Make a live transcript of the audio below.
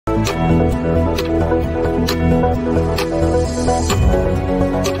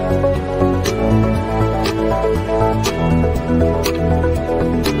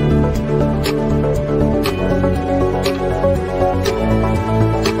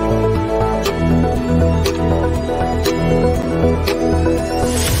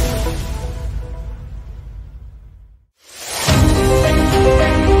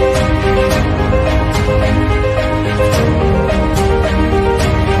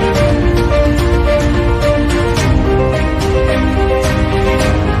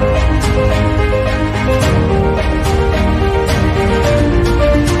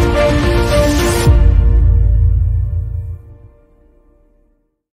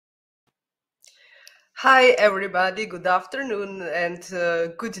Hi everybody, good afternoon and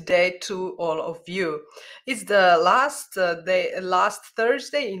good day to all of you. It's the last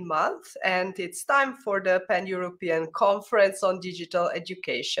Thursday in month, and it's time for the Pan-European Conference on Digital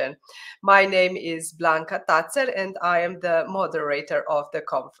Education. My name is Blanca Tazer and I am the moderator of the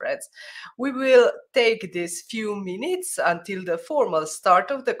conference. We will take these few minutes until the formal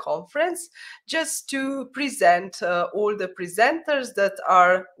start of the conference just to present all the presenters that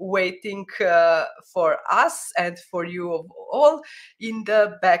are waiting for us and for you all in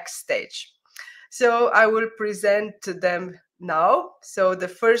the backstage. So I will present them now. So the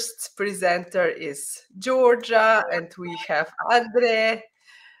first presenter is Georgia, and we have Andre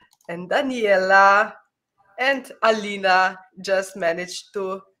and Daniela, and Alina just managed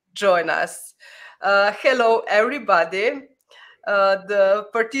to join us. Hello everybody. The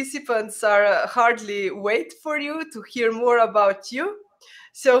participants are hardly wait for you to hear more about you.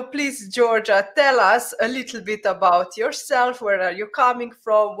 So please, Georgia, tell us a little bit about yourself. Where are you coming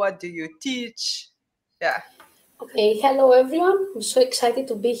from? What do you teach? Yeah. Okay, hello everyone. I'm so excited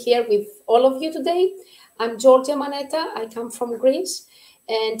to be here with all of you today. I'm Georgia Maneta. I come from Greece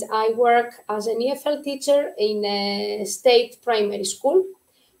and I work as an EFL teacher in a state primary school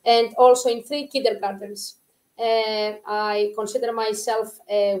and also in 3 kindergartens. I consider myself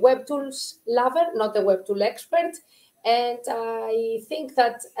a web tools lover, not a web tool expert. And I think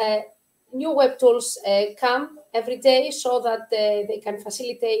that new web tools come every day so that they can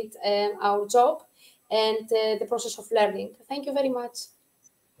facilitate our job and the process of learning. Thank you very much.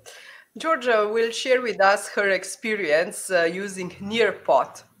 Georgia will share with us her experience using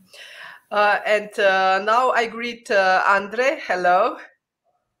Nearpod. Now I greet Andre. Hello.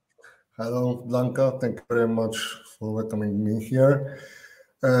 Hello, Blanca. Thank you very much for welcoming me here.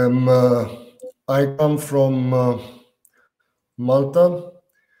 I come from Malta.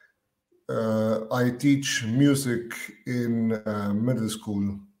 I teach music in middle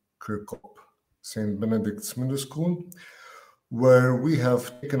school, Craiova, St. Benedict's Middle School, where we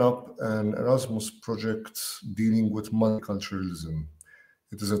have taken up an Erasmus project dealing with multiculturalism.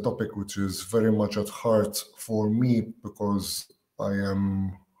 It is a topic which is very much at heart for me because I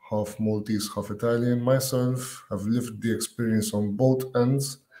am half Maltese, half Italian myself. I've lived the experience on both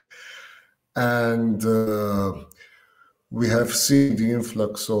ends. And we have seen the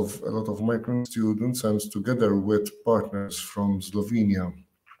influx of a lot of migrant students, and together with partners from Slovenia,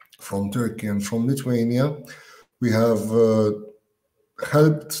 from Turkey, and from Lithuania, we have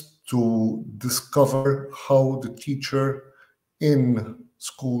helped to discover how the teacher in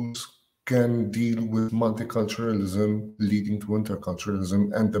schools can deal with multiculturalism leading to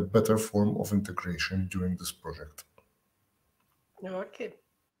interculturalism and a better form of integration during this project. Okay.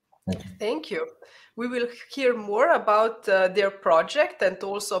 Thank you. We will hear more about their project and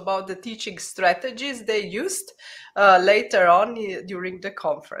also about the teaching strategies they used later on during the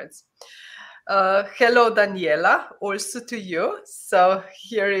conference. Hello, Daniela, also to you. So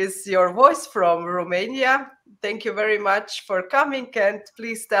here is your voice from Romania. Thank you very much for coming, and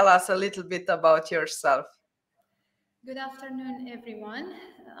please tell us a little bit about yourself. Good afternoon, everyone.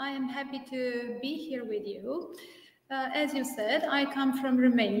 I am happy to be here with you. As you said, I come from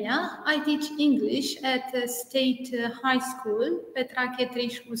Romania. I teach English at the state high school, Petrache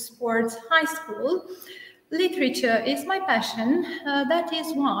Triscu Sports High School. Literature is my passion. That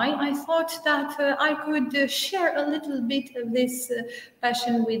is why I thought that I could share a little bit of this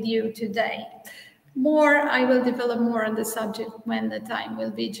passion with you today. I will develop more on the subject when the time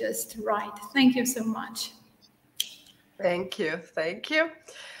will be just right. Thank you so much. Thank you. Thank you.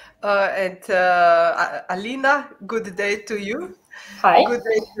 Alina, good day to you. Hi. Good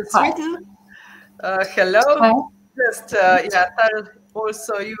day to Sweden. Hello. Hi. Just tell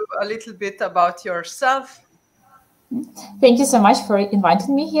also you a little bit about yourself. Thank you so much for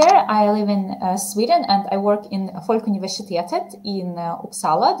inviting me here. I live in Sweden and I work in Folkuniversitetet in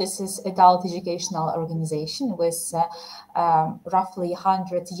Uppsala. This is an adult educational organization with roughly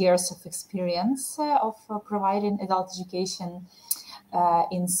 100 years of experience of providing adult education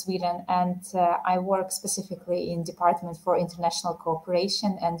in Sweden, and I work specifically in Department for International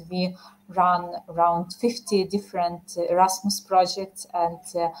Cooperation, and we run around 50 different Erasmus projects, and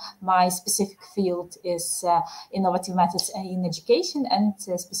my specific field is innovative methods in education and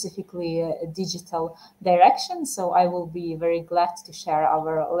specifically digital direction. So I will be very glad to share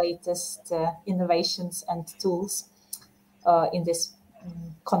our latest innovations and tools in this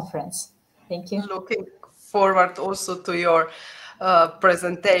conference. Thank you. Looking forward also to your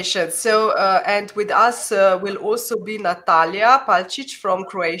presentation. So, and with us will also be Natalija Palčić from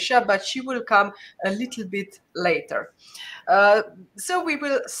Croatia, but she will come a little bit later. So we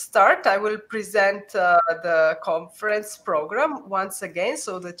will start. I will present the conference program once again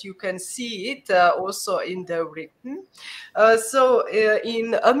so that you can see it also in the written. So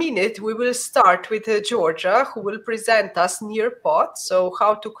in a minute, we will start with Georgia, who will present us Nearpod, so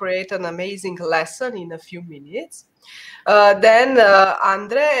how to create an amazing lesson in a few minutes. Then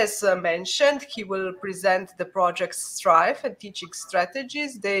Andre, as mentioned, he will present the project Strive and teaching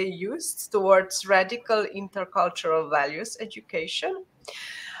strategies they used towards radical intercultural values education.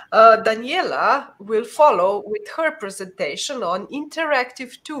 Daniela will follow with her presentation on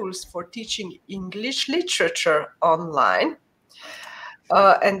interactive tools for teaching English literature online.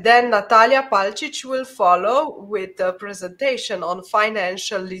 And then Natalija Palčić will follow with a presentation on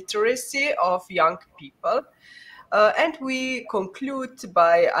financial literacy of young people. And we conclude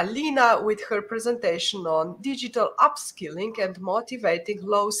by Alina with her presentation on digital upskilling and motivating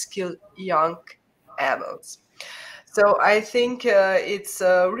low-skill young adults. So I think it's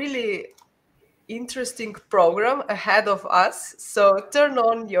a really interesting program ahead of us. So turn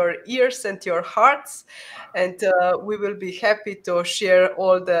on your ears and your hearts, and we will be happy to share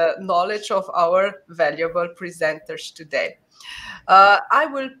all the knowledge of our valuable presenters today. I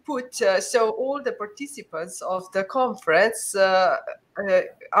will put, so all the participants of the conference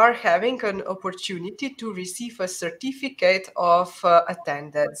are having an opportunity to receive a certificate of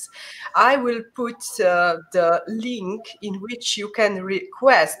attendance. I will put the link in which you can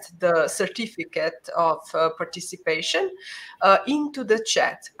request the certificate of participation into the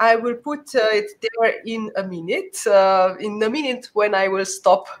chat. I will put it there in a minute when I will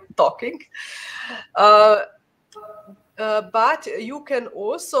stop talking. But you can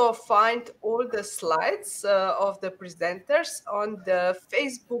also find all the slides of the presenters on the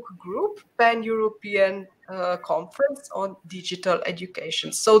Facebook group, Pan-European Conference on Digital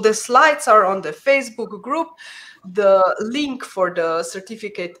Education. So the slides are on the Facebook group. The link for the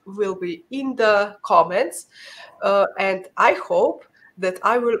certificate will be in the comments. And I hope that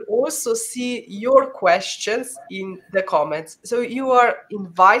I will also see your questions in the comments. So you are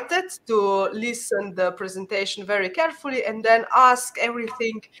invited to listen the presentation very carefully and then ask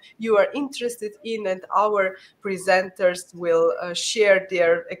everything you are interested in, and our presenters will share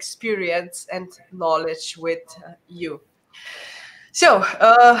their experience and knowledge with you. So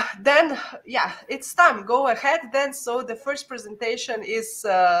then, yeah, it's time. Go ahead then. So the first presentation is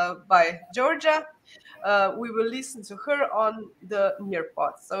by Georgia. We will listen to her on the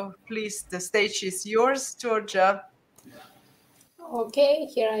Nearpod. So please, the stage is yours, Georgia. Okay,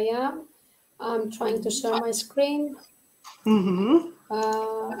 here I am. I'm trying to share my screen.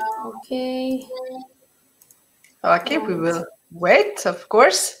 Okay. Okay, we will wait, of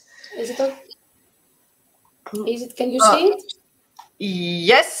course. Is it, can you see it?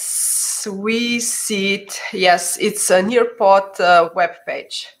 Yes, we see it. Yes, it's a Nearpod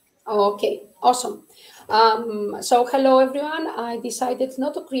webpage. Okay, awesome. So hello everyone. I decided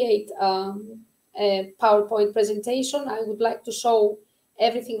not to create a PowerPoint presentation. I would like to show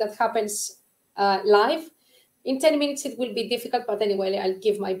everything that happens live. In 10 minutes it will be difficult, but anyway, I'll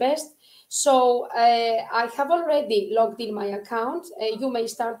give my best. So I have already logged in my account. You may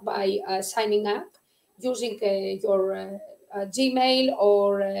start by signing up using your Gmail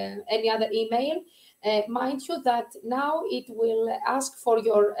or any other email. Mind you that now it will ask for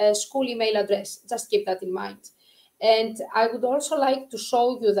your school email address. Just keep that in mind. And I would also like to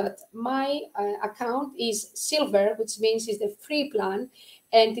show you that my account is silver, which means it's the free plan,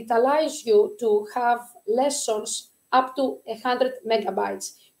 and it allows you to have lessons up to 100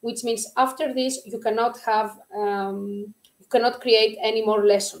 megabytes, which means after this you cannot have you cannot create any more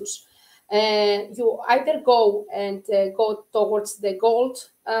lessons. You either go and go towards the gold,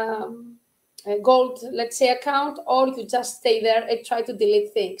 let's say, account, or you just stay there and try to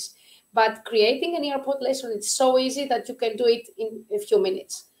delete things. But creating a Nearpod lesson, it's so easy that you can do it in a few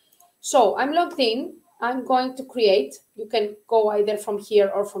minutes. So I'm logged in. I'm going to create. You can go either from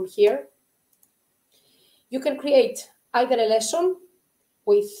here or from here. You can create either a lesson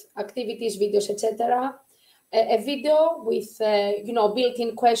with activities, videos, etc., a video with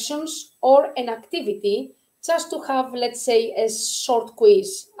built-in questions, or an activity just to have, let's say, a short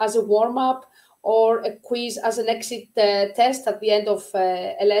quiz as a warm-up, or a quiz as an exit test at the end of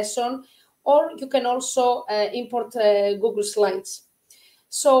a lesson, or you can also import Google Slides.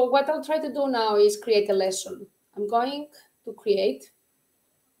 So what I'll try to do now is create a lesson. I'm going to create,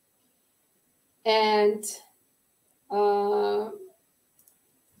 and I'll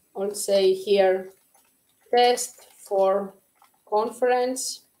say here, test for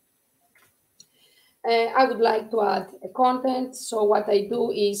conference. I would like to add a content. So what I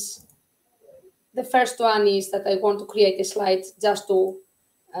do is, the first one is that I want to create a slide just to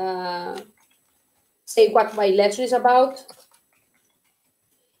say what my lesson is about.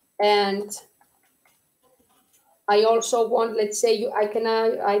 And I also want, let's say, I can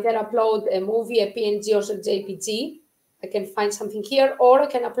either upload a movie, a PNG, or a JPG. I can find something here, or I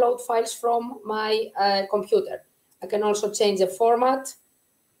can upload files from my computer. I can also change the format,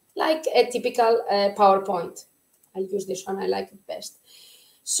 like a typical PowerPoint. I'll use this one, I like it best.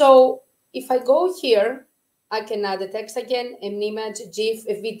 So if I go here, I can add a text again, an image, GIF,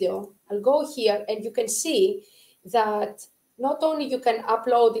 a video. I'll go here, and you can see that not only you can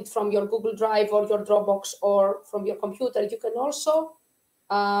upload it from your Google Drive or your Dropbox or from your computer, you can also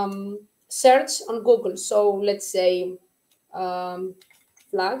search on Google. So let's say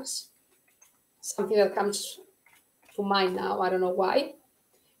flags, something that comes to mind now, I don't know why.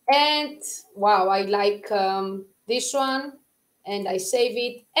 And wow, I like this one, and I save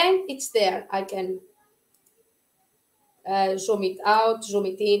it, and it's there. I can zoom it out, zoom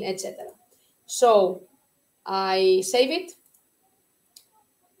it in, etc. So I save it,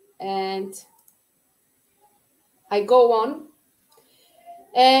 and I go on,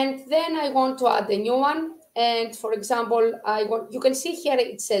 and then I want to add a new one. And for example, you can see here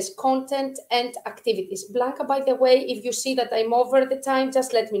it says content and activities. Blanca, by the way, if you see that I'm over the time,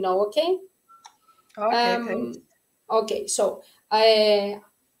 just let me know, okay? Okay. Okay, so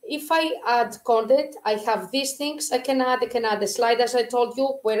if I add content, I have these things I can add. I can add a slide, as I told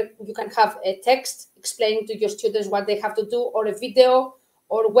you, where you can have a text explaining to your students what they have to do, or a video,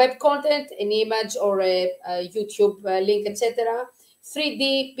 or web content, an image, or a YouTube link, etc.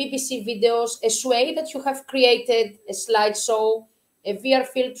 3D, BBC videos, a sway that you have created, a slideshow, a VR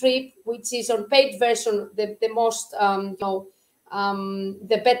field trip, which is on paid version, the most, the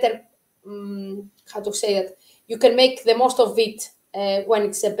better, how to say it, you can make the most of it when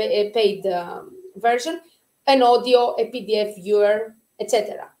it's a paid version, an audio, a PDF viewer,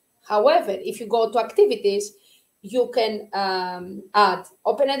 etc. However, if you go to activities, you can add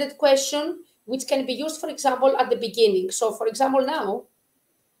open-ended question, which can be used, for example, at the beginning. So, for example, now,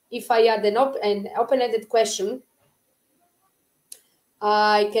 if I add an open-ended question,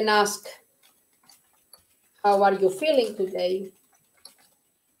 I can ask, how are you feeling today?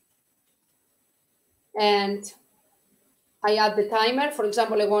 And I add the timer. For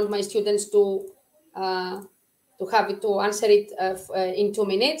example, I want my students to have it, to answer it in 2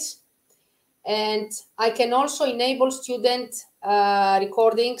 minutes. And I can also enable student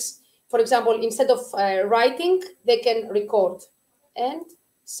recordings. For example, instead of writing, they can record and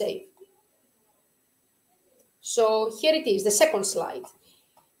save. So here it is, the second slide.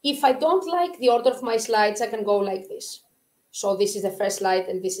 If I don't like the order of my slides, I can go like this. So this is the first slide,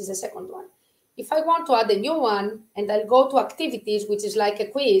 and this is the second one. If I want to add a new one, and I'll go to activities, which is like a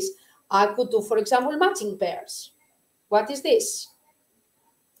quiz, I could do, for example, matching pairs. What is this?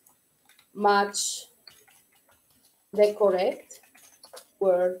 Match the correct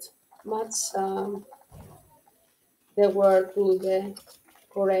word, match the word to the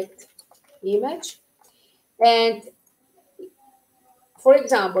correct image. And for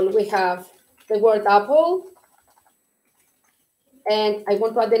example, we have the word apple, and I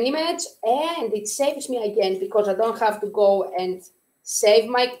want to add an image, and it saves me again because I don't have to go and save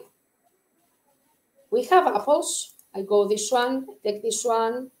my. We have apples. I go this one, take this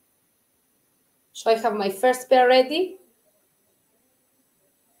one. So I have my first pair ready.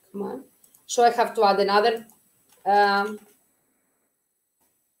 Come on. So I have to add another,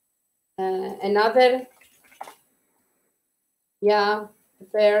 yeah,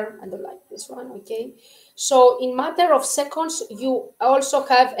 pair. I don't like this one. Okay. So in matter of seconds, you also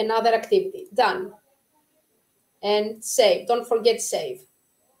have another activity done. And save. Don't forget save.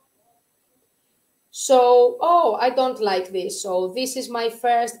 So, oh, I don't like this. So this is my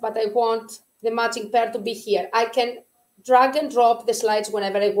first, but I want the matching pair to be here. I can drag and drop the slides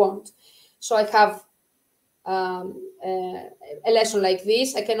whenever I want. So I have a lesson like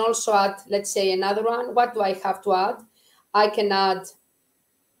this. I can also add, let's say, another one. What do I have to add? I can add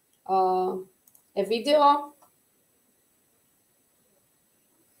a video.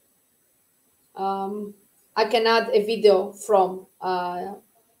 I can add a video from the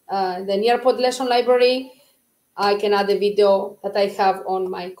Nearpod lesson library. I can add a video that I have on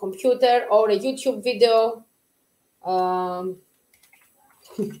my computer or a YouTube video. I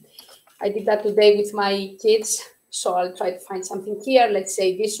did that today with my kids, so I'll try to find something here. Let's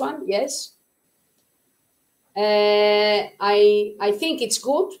say this one, yes. I think it's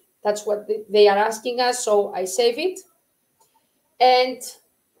good. That's what they are asking us, so I save it. And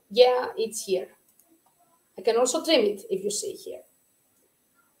yeah, it's here. I can also trim it if you see here.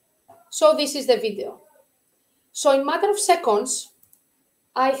 So this is the video. So in a matter of seconds,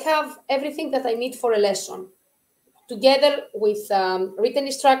 I have everything that I need for a lesson, together with written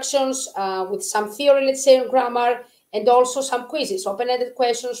instructions, with some theory, let's say, on grammar, and also some quizzes, open-ended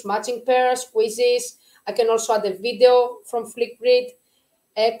questions, matching pairs, quizzes. I can also add a video from Flipgrid,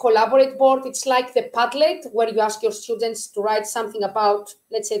 a collaborate board. It's like the Padlet, where you ask your students to write something about,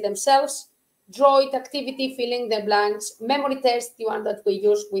 let's say, themselves. Draw it activity, filling the blanks, memory test, the one that we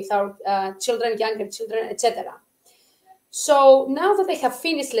use with our children, younger children, etc. So now that I have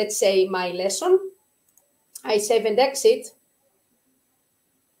finished, let's say, my lesson, I save and exit.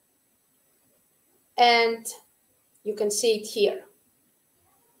 And you can see it here.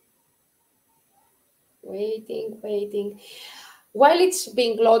 Waiting. While it's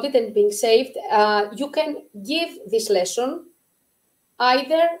being loaded and being saved, you can give this lesson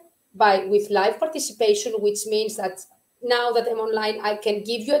either with live participation, which means that now that I'm online, I can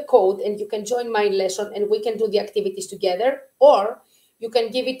give you a code and you can join my lesson and we can do the activities together, or you can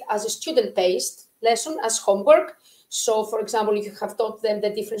give it as a student-based lesson as homework. So, for example, if you have taught them the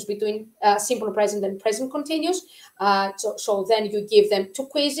difference between simple present and present continuous, so then you give them 2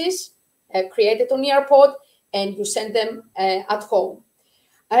 quizzes created on Nearpod and you send them at home.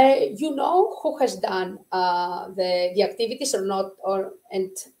 You know who has done the activities or not,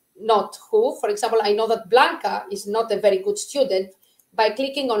 and not who. For example, I know that Blanca is not a very good student. By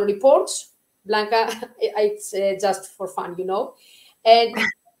clicking on reports, Blanca, it's just for fun, you know. And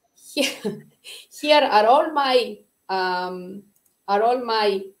here are all my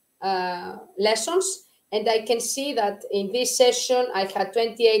lessons, and I can see that in this session I had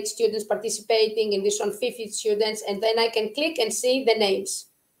 28 students participating, in this one 50 students, and then I can click and see the names.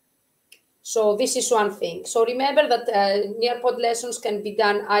 So this is one thing. So remember that Nearpod lessons can be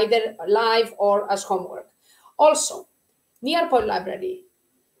done either live or as homework. Also, Nearpod library.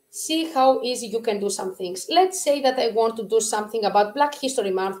 See how easy you can do some things. Let's say that I want to do something about Black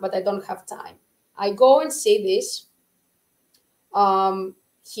History Month, but I don't have time. I go and see this,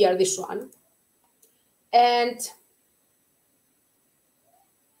 here, this one. And,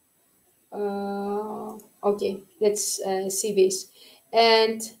 okay, let's see this.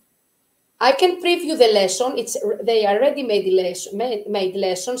 And I can preview the lesson. They are ready-made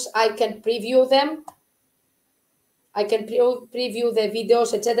lessons. I can preview them. I can preview the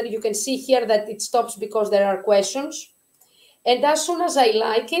videos, etc. You can see here that it stops because there are questions. And as soon as I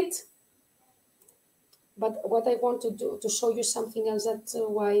like it, but what I want to do, to show you something else, that's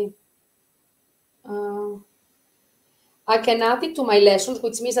why I can add it to my lessons,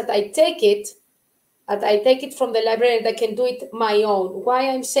 which means that I take it from the library and I can do it my own. Why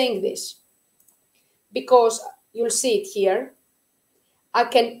I'm saying this? Because you'll see it here. I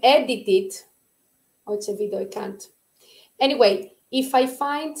can edit it. Oh, it's a video, I can't. Anyway, if I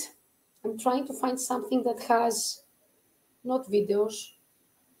find, I'm trying to find something that has not videos.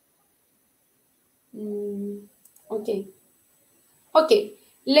 Okay,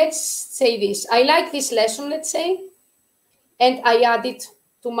 let's say this. I like this lesson, let's say, and I add it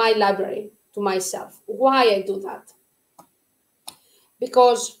to my library, to myself. Why I do that?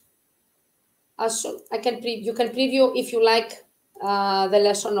 Because you can preview if you like the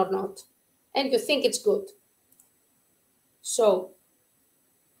lesson or not, and you think it's good. So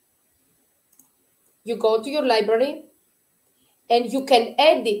you go to your library and you can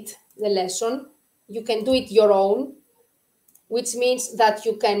edit the lesson. You can do it your own, which means that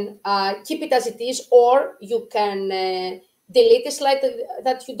you can keep it as it is, or you can delete a slide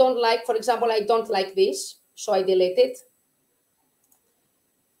that you don't like. For example, I don't like this, so I delete it.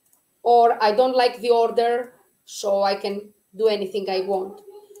 Or I don't like the order, so I can do anything I want.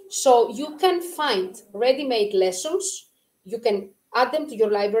 So you can find ready-made lessons. You can add them to your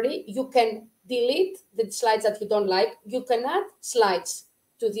library. You can delete the slides that you don't like. You can add slides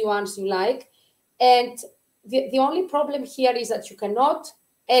to the ones you like. And the only problem here is that you cannot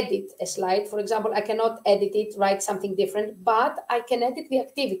edit a slide. For example, I cannot edit it, write something different, but I can edit the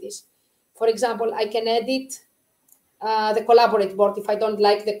activities. For example, I can edit the collaborate board if I don't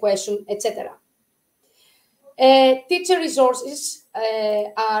like the question, etc. Teacher resources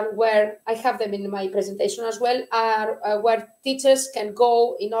are where, I have them in my presentation as well, are where teachers can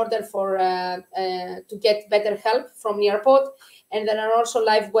go in order for to get better help from Nearpod. And there are also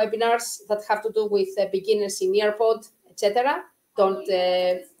live webinars that have to do with beginners in Nearpod, etc. Don't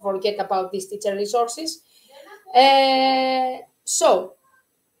forget about these teacher resources. And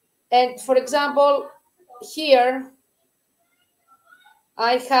for example, here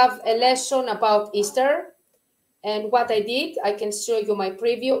I have a lesson about Easter. And what I did, I can show you my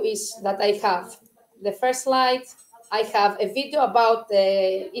preview, is that I have the first slide. I have a video about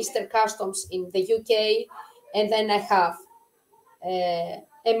the Easter customs in the UK. And then I have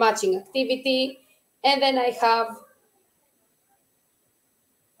a matching activity. And then I have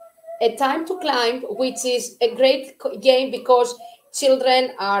a time to climb, which is a great game because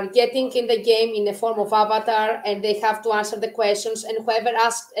children are getting in the game in the form of avatar and they have to answer the questions. And whoever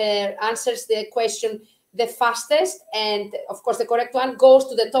answers the question the fastest, and of course the correct one, goes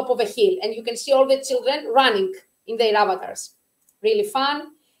to the top of a hill. And you can see all the children running in their avatars. Really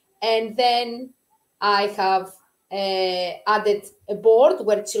fun. And then I have added a board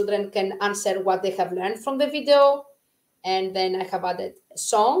where children can answer what they have learned from the video. And then I have added a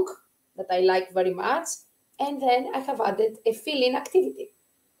song that I like very much. And then I have added a fill-in activity.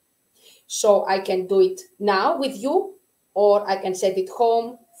 So I can do it now with you, or I can send it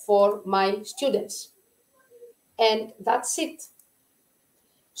home for my students. And that's it.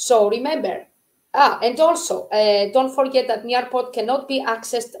 So remember, and also don't forget that Nearpod cannot be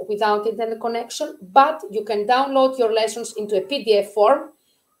accessed without internet connection, but you can download your lessons into a PDF form.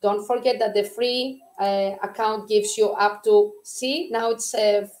 Don't forget that the free account gives you up to, see, now it's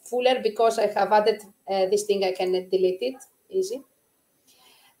fuller because I have added this thing, I can delete it, easy.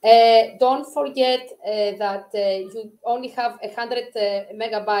 Don't forget that you only have 100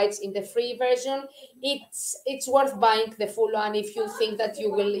 megabytes in the free version. It's worth buying the full one if you think that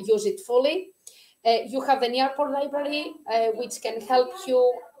you will use it fully. You have the Nearpod library, which can help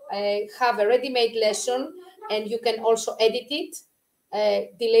you have a ready-made lesson, and you can also edit it,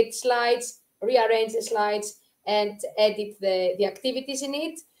 delete slides, rearrange the slides, and edit the activities in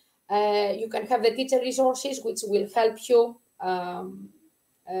it. You can have the teacher resources, which will help you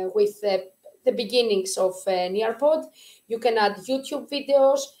with the beginnings of Nearpod. You can add YouTube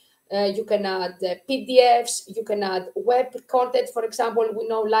videos, you can add PDFs, you can add web content. For example, we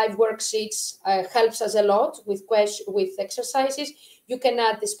know live worksheets helps us a lot with exercises. You can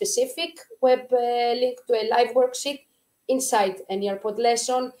add a specific web link to a live worksheet inside a Nearpod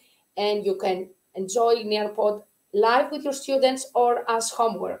lesson, and you can enjoy Nearpod live with your students or as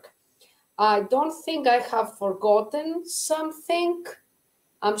homework. I don't think I have forgotten something.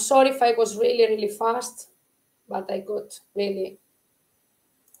 I'm sorry if I was really, really fast, but I got really...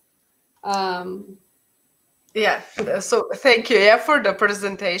 Yeah, so thank you for the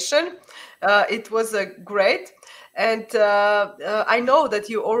presentation. It was great. And I know that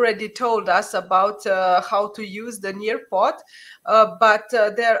you already told us about how to use the Nearpod, but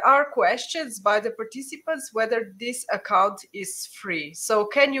there are questions by the participants whether this account is free. So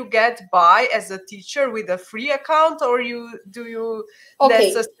can you get by as a teacher with a free account, or do you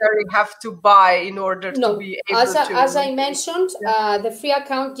necessarily have to buy in order to be able to? As I mentioned, the free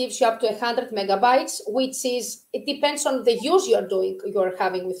account gives you up to 100 megabytes, which is, it depends on the use you're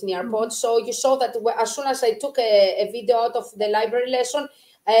having with Nearpod. So you saw that as soon as I took a video out of the library lesson,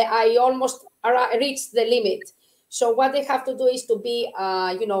 I almost reached the limit. So what they have to do is to be,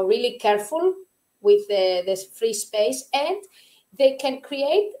 really careful with this free space, and they can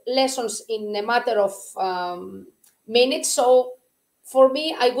create lessons in a matter of minutes. So for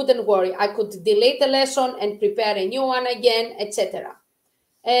me, I wouldn't worry. I could delete the lesson and prepare a new one again, etc.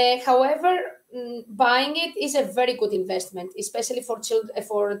 However, buying it is a very good investment, especially for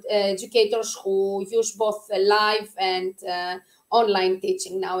educators who use both live and online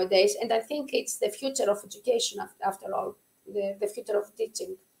teaching nowadays. And I think it's the future of education, after all, the future of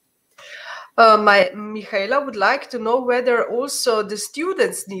teaching. Mihaela would like to know whether also the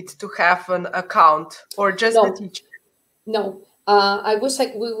students need to have an account, or just the teacher. No. I wish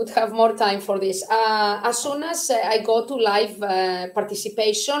we would have more time for this. As soon as I go to live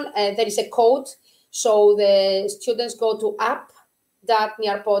participation, there is a code. So the students go to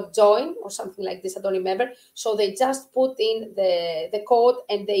app.nearpod join or something like this. I don't remember. So they just put in the code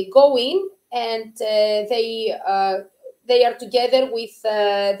and they go in and they are together with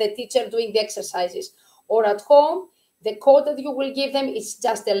the teacher doing the exercises. Or at home, the code that you will give them is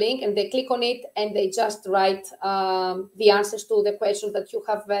just a link, and they click on it and they just write the answers to the questions that you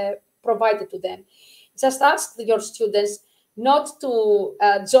have provided to them. Just ask your students not to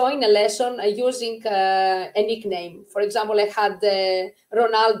join a lesson using a nickname. For example, I had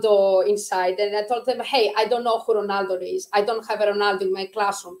Ronaldo inside, and I told them, hey, I don't know who Ronaldo is. I don't have a Ronaldo in my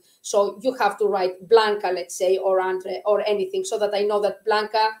classroom. So you have to write Blanca, let's say, or Andre, or anything, so that I know that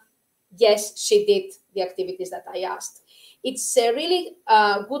Blanca, yes, she did the activities that I asked. It's a really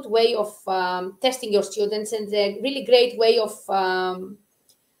good way of testing your students, and a really great way of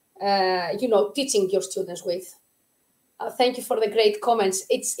teaching your students with. Thank you for the great comments.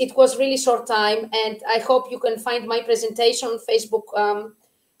 It was really short time, and I hope you can find my presentation on Facebook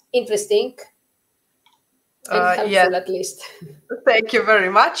interesting and helpful, yes. at least. Thank you very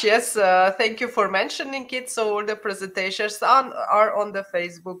much. Yes, thank you for mentioning it. So all the presentations are on the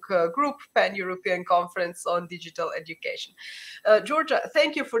Facebook group, Pan-European Conference on Digital Education. Georgia,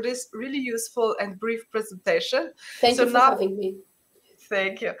 thank you for this really useful and brief presentation. Thank you for having me.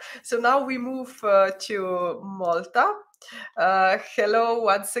 Thank you. So now we move to Malta. Hello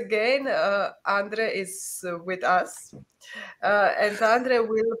once again. Andre is with us. And Andre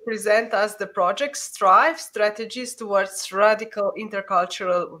will present us the project Strive, Strategies Towards Radical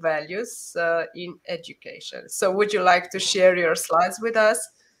Intercultural Values in Education. So would you like to share your slides with us?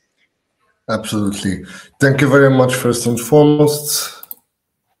 Absolutely. Thank you very much, first and foremost.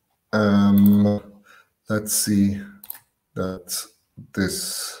 Let's see that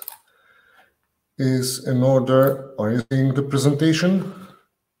this is in order. Are you seeing the presentation?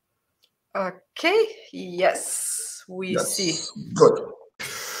 Okay, yes, we see. Good.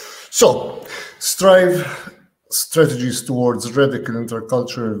 So, Strive, Strategies Towards Radical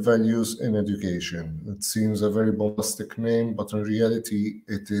Intercultural Values in Education. It seems a very bombastic name, but in reality,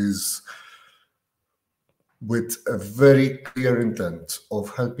 it is with a very clear intent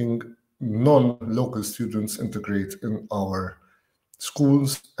of helping non-local students integrate in our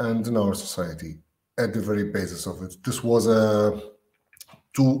schools and in our society at the very basis of it. This was a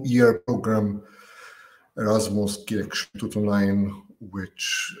 2-year program, Erasmus 229,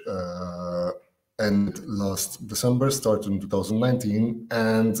 which ended last December, started in 2019,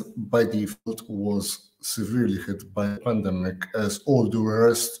 and by default was severely hit by the pandemic, as all the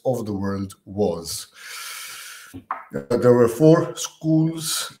rest of the world was. There were 4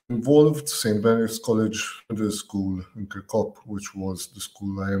 schools involved: St. Benedict's College Middle School in Craiova, which was the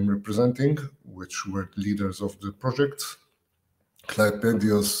school I am representing, which were leaders of the project;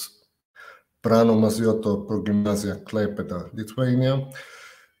 Klaipėdos Prano Mazioto Progimnazia Klaipėda, Lithuania;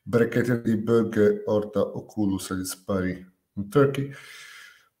 Brekete di Böge Orta Okulu Salispari in Turkey;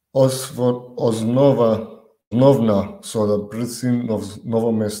 Osnovna Sola Brzin,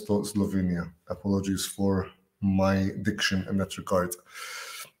 Novo Mesto, Slovenia. Apologies for my diction in that regard.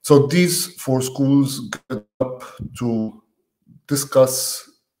 So these 4 schools got up to discuss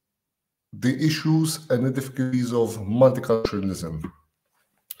the issues and the difficulties of multiculturalism.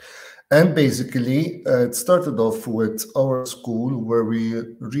 And basically, it started off with our school, where we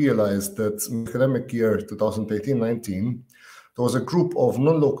realized that in the academic year 2018-19, there was a group of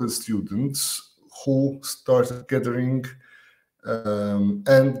non-local students who started gathering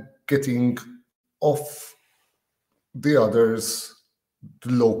and getting off the others, the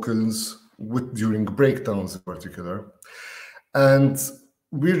locals, during breakdowns in particular. And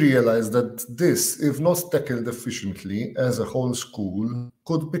we realized that this, if not tackled efficiently as a whole school,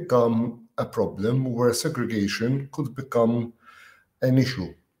 could become a problem where segregation could become an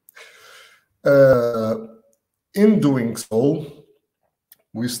issue. In doing so,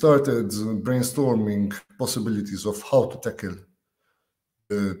 we started brainstorming possibilities of how to tackle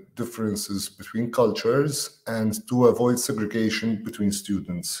the differences between cultures and to avoid segregation between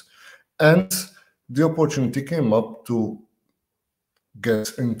students. And the opportunity came up to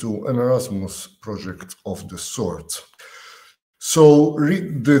get into an Erasmus project of the sort. So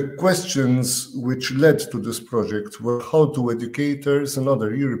the questions which led to this project were: how do educators in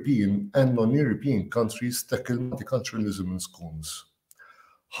other European and non-European countries tackle multiculturalism in schools?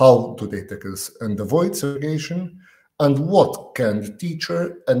 How do they tackle and avoid segregation? And what can the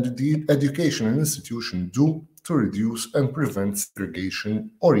teacher and the educational institution do to reduce and prevent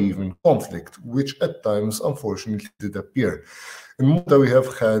segregation or even conflict, which at times, unfortunately, did appear? In Malta, we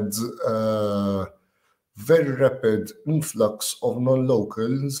have had a very rapid influx of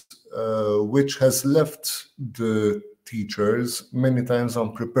non-locals, which has left the teachers many times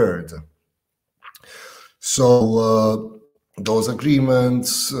unprepared. So those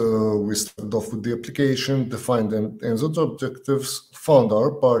agreements, we started off with the application, defined aims and objectives, found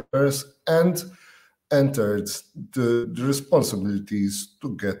our partners, and entered the responsibilities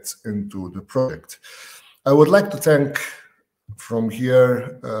to get into the project. I would like to thank from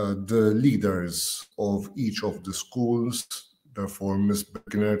here the leaders of each of the schools, therefore Ms.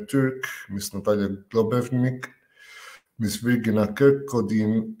 Birginer Türk, Ms. Natalija Globevnik, Ms. Virginia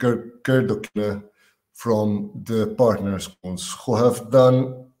Kerdokine from the partner schools, who have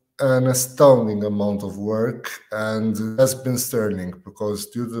done an astounding amount of work, and it has been sterling because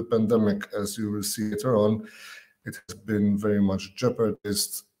due to the pandemic, as you will see later on, it has been very much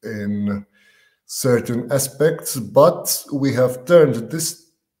jeopardized in certain aspects, but we have turned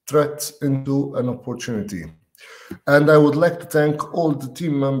this threat into an opportunity. And I would like to thank all the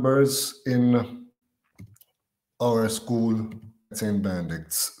team members in our school at St.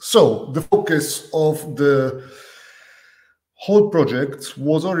 Benedict's. So the focus of the whole project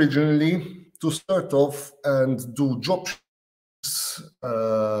was originally to start off and do job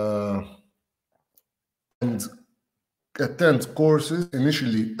and attend courses,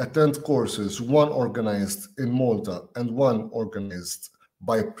 initially attend courses, one organized in Malta and one organized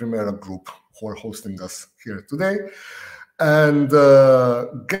by Primera group, who are hosting us here today, and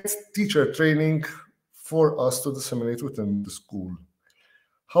get teacher training for us to disseminate within the school.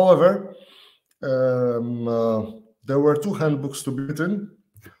 However, there were two handbooks to be written,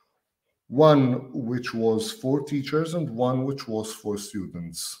 one which was for teachers and one which was for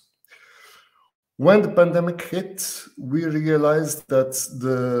students. When the pandemic hit, we realized that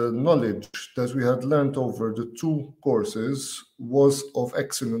the knowledge that we had learned over the two courses was of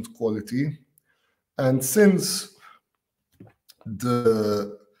excellent quality. And since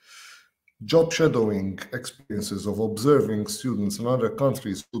the job shadowing experiences of observing students in other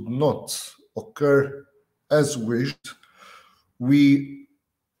countries could not occur as wished, we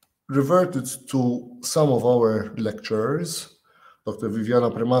reverted to some of our lecturers, Dr.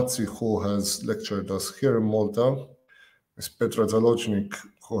 Viviana Premazzi, who has lectured us here in Malta, Ms. Petra Zalotnik,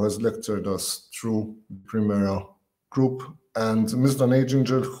 who has lectured us through the Primera group, and Ms. Danae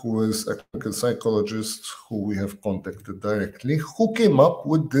Ginger, who is a clinical psychologist who we have contacted directly, who came up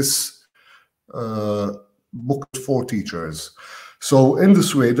with this book for teachers. So in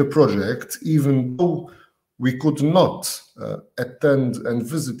this way, the project, even though we could not attend and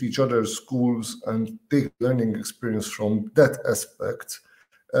visit each other's schools and take learning experience from that aspect,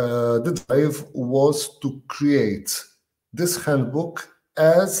 the drive was to create this handbook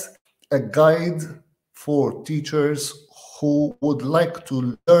as a guide for teachers who would like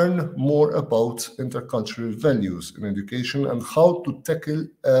to learn more about intercultural values in education and how to tackle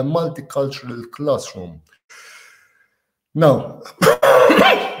a multicultural classroom. Now,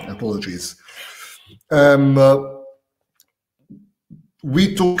 apologies.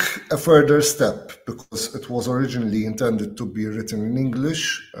 We took a further step because it was originally intended to be written in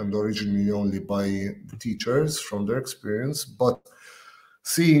English and originally only by the teachers from their experience, but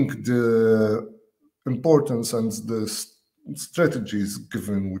seeing the importance and the strategies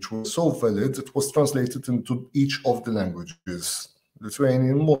given, which were so valid, it was translated into each of the languages: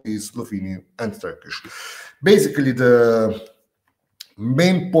 Lithuanian, Maltese, Slovenian, and Turkish. Basically, the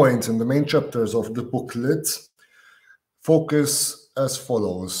main points and the main chapters of the booklet focus as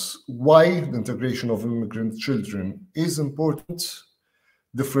follows: why the integration of immigrant children is important,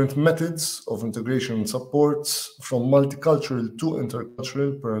 different methods of integration and supports from multicultural to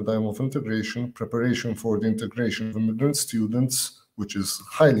intercultural paradigm of integration, preparation for the integration of immigrant students, which is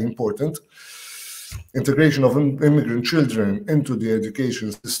highly important, integration of immigrant children into the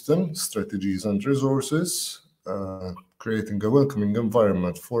education system, strategies and resources, creating a welcoming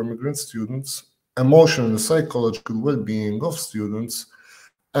environment for immigrant students, emotional and psychological well-being of students,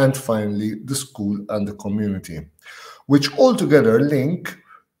 and finally, the school and the community, which altogether link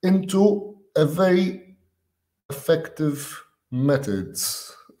into a very effective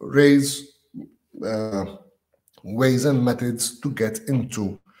methods, ways and methods to get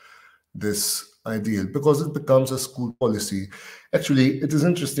into this ideal, because it becomes a school policy. Actually, it is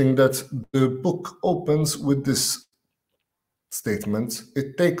interesting that the book opens with this statement: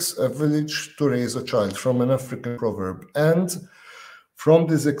 it takes a village to raise a child, from an African proverb. And from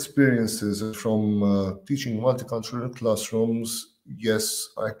these experiences, from teaching multicultural classrooms, yes,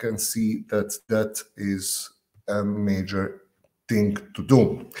 I can see that that is a major thing to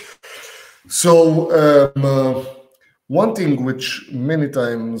do. So one thing which many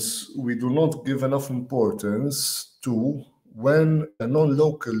times we do not give enough importance to, when a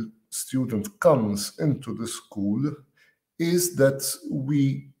non-local student comes into the school, is that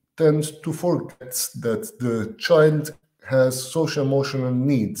we tend to forget that the child has social-emotional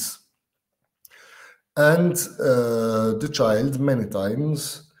needs. And the child, many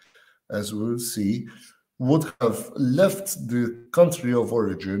times, as we will see, would have left the country of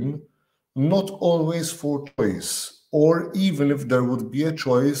origin not always for choice, or even if there would be a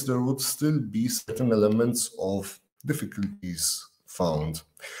choice, there would still be certain elements of difficulties found.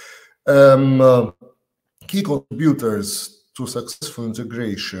 Key contributors to successful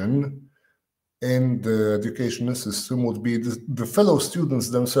integration in the educational system would be the fellow students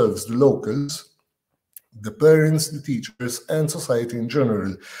themselves, the locals, the parents, the teachers, and society in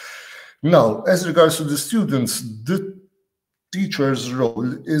general. Now, as regards to the students, the teacher's role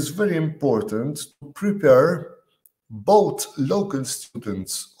is very important to prepare both local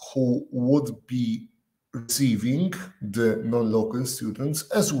students who would be receiving the non-local students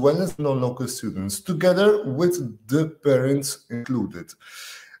as well as non-local students, together with the parents included.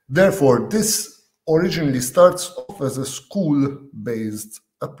 Therefore, this originally starts off as a school-based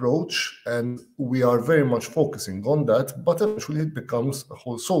approach, and we are very much focusing on that, but eventually it becomes a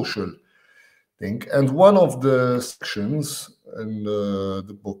whole social thing. And one of the sections in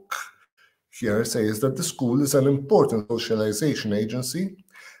the book here says that the school is an important socialization agency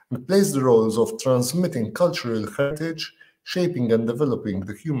and plays the roles of transmitting cultural heritage, shaping and developing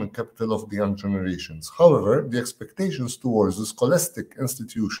the human capital of the young generations. However, the expectations towards the scholastic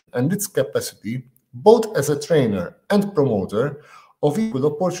institution and its capacity, both as a trainer and promoter of equal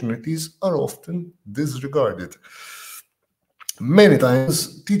opportunities, are often disregarded. Many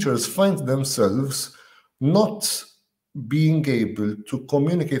times, teachers find themselves not being able to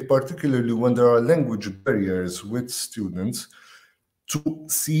communicate, particularly when there are language barriers with students, to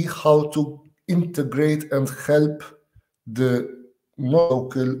see how to integrate and help the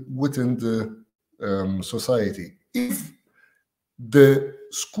non-local within the society. If the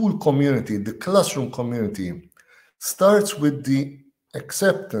school community, the classroom community, starts with the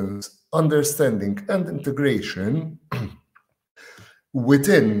acceptance, understanding, and integration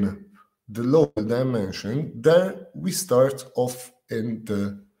within the local dimension, there we start off in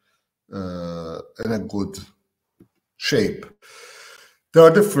a good shape. There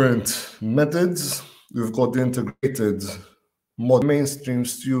are different methods. We've got the integrated model. Mainstream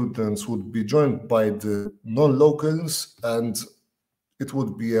students would be joined by the non-locals, and it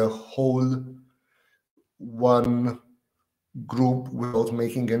would be a whole one group without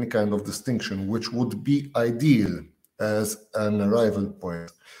making any kind of distinction, which would be ideal as an arrival point.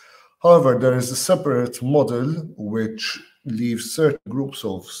 However, there is a separate model which leaves certain groups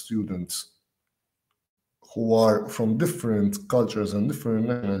of students who are from different cultures and different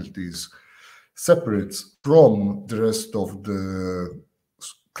nationalities separate from the rest of the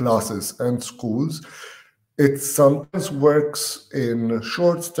classes and schools. It sometimes works in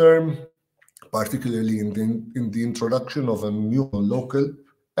short term, particularly in the introduction of a new local,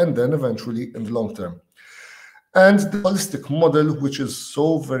 and then eventually in the long term. And the holistic model, which is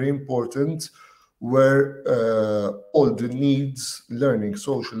so very important, where all the needs, learning,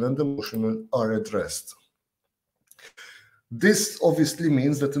 social and emotional, are addressed. This obviously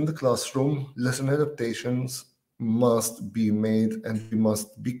means that in the classroom, lesson adaptations must be made, and we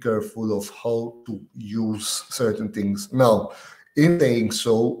must be careful of how to use certain things. Now, in saying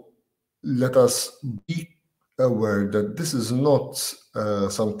so, let us be aware that this is not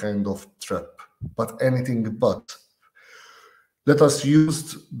some kind of trap, but anything but. Let us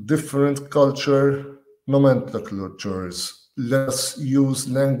use different culture nomenclatures. Let us use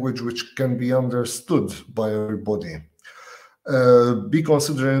language which can be understood by everybody. Be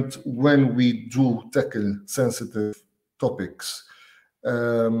considerate when we do tackle sensitive topics.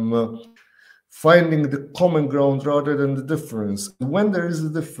 Finding the common ground rather than the difference. When there is a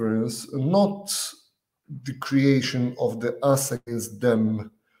difference, not the creation of the us against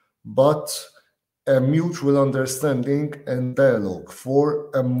them, but a mutual understanding and dialogue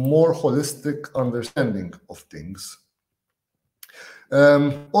for a more holistic understanding of things.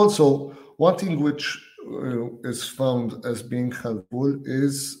 Also, one thing which is found as being helpful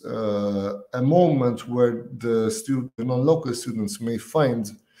is a moment where the non-local students may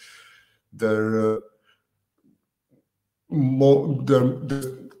find their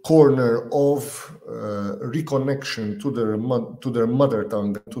the corner of reconnection to their mother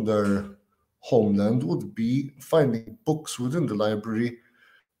tongue, to their homeland, would be finding books within the library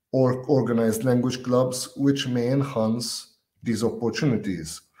or organized language clubs which may enhance these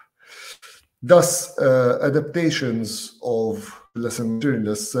opportunities. Thus, adaptations of lesson material,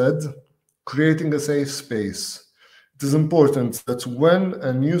 as said, creating a safe space. It is important that when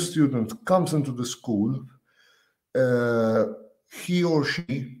a new student comes into the school, he or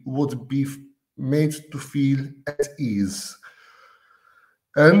she would be made to feel at ease.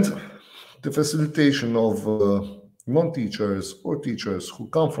 And the facilitation of non-teachers or teachers who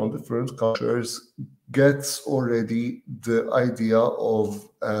come from different cultures gets already the idea of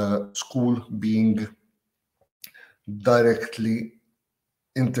school being directly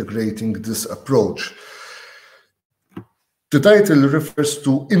integrating this approach. The title refers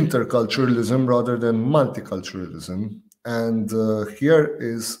to interculturalism rather than multiculturalism, and here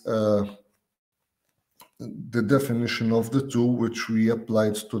is the definition of the two, which we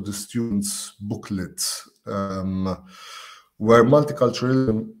applied to the students' booklet, where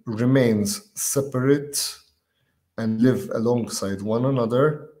multiculturalism remains separate and live alongside one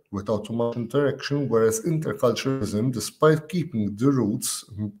another without too much interaction, whereas interculturalism, despite keeping the roots,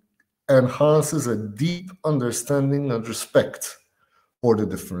 enhances a deep understanding and respect for the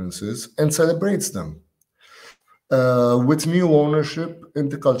differences and celebrates them with new ownership in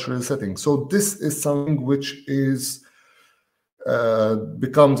the cultural setting. So this is something which is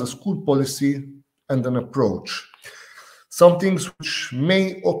becomes a school policy and an approach. Some things which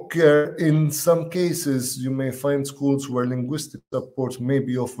may occur in some cases, you may find schools where linguistic support may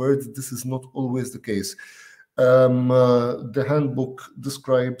be offered. This is not always the case. The handbook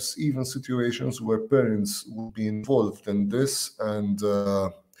describes even situations where parents will be involved in this and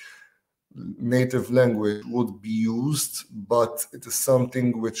native language would be used, but it is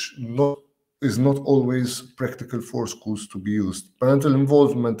something which is not always practical for schools to be used. Parental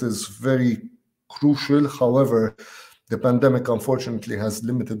involvement is very crucial. However, the pandemic, unfortunately, has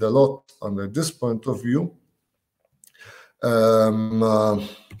limited a lot under this point of view.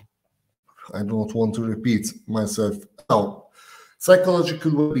 I don't want to repeat myself. Now,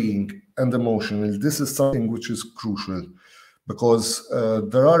 psychological well-being and emotional, this is something which is crucial because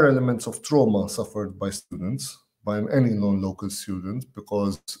there are elements of trauma suffered by students, by any non-local student,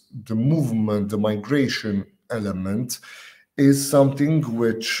 because the movement, the migration element is something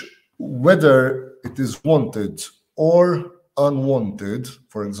which, whether it is wanted or unwanted,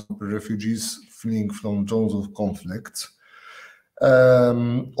 for example, refugees fleeing from zones of conflict,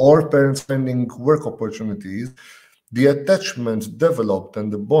 or parents finding work opportunities, the attachment developed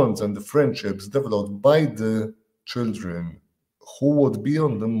and the bonds and the friendships developed by the children who would be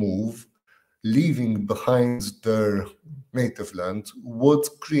on the move, leaving behind their native land, would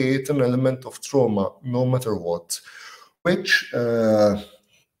create an element of trauma, no matter what, which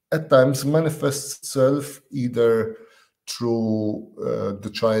at times manifests itself either through the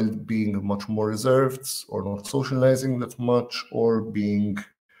child being much more reserved or not socializing that much, or being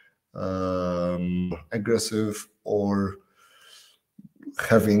aggressive or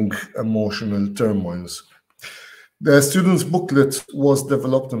having emotional turmoils. The students' booklet was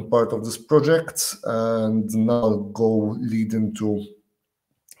developed in part of this project and now go lead into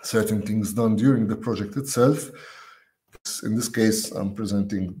certain things done during the project itself. In this case, I'm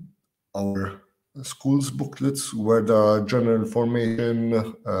presenting our school's booklets where there are general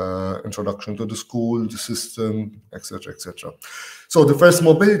information, introduction to the school, the system, etc., etc. So the first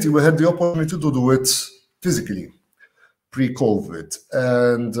mobility, we had the opportunity to do it physically, pre-COVID,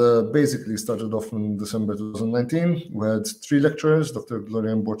 and basically started off in December 2019. We had 3 lecturers, Dr.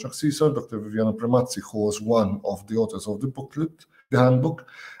 Gloria Borchak-Sisa, Dr. Viviana Premazzi, who was one of the authors of the booklet, the handbook,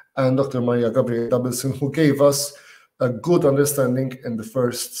 and Dr. Maria Gabriel Dabelson, who gave us a good understanding in the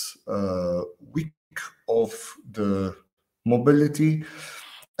first week of the mobility.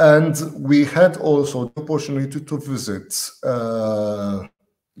 And we had also the opportunity to visit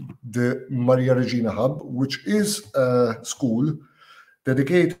the Maria Regina Hub, which is a school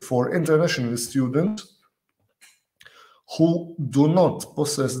dedicated for international students who do not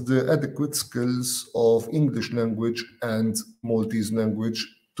possess the adequate skills of English language and Maltese language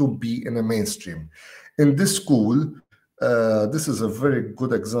to be in a mainstream. In this school, this is a very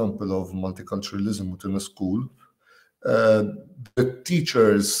good example of multiculturalism within a school. The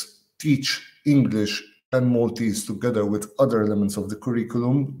teachers teach English and Maltese together with other elements of the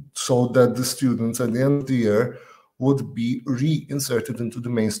curriculum so that the students at the end of the year would be reinserted into the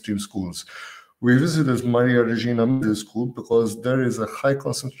mainstream schools. We visited Maria Regina Middle School because there is a high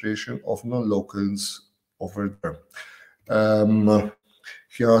concentration of non-locals over there.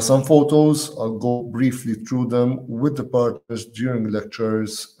 Here are some photos. I'll go briefly through them with the partners during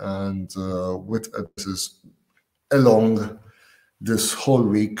lectures and with addresses along this whole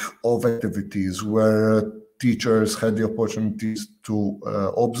week of activities where teachers had the opportunities to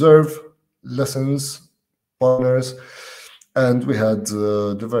observe lessons, partners, and we had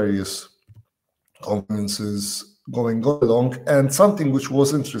the various conferences going along. And something which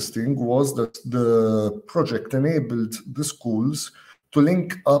was interesting was that the project enabled the schools to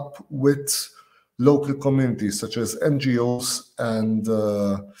link up with local communities such as NGOs and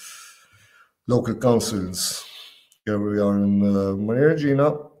local councils. Here we are in Maria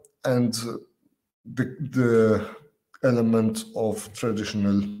Regina, and the element of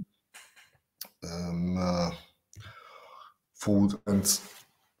traditional food and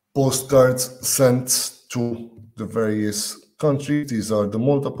postcards sent to the various countries. These are the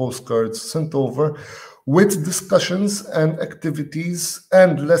Malta postcards sent over with discussions and activities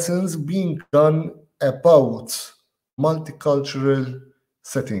and lessons being done about multicultural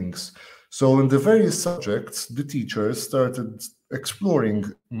settings. So in the various subjects, the teachers started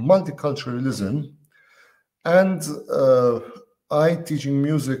exploring multiculturalism, and I, teaching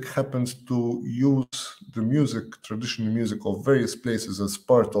music, happened to use the music, traditional music of various places as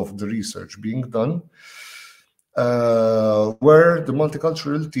part of the research being done, where the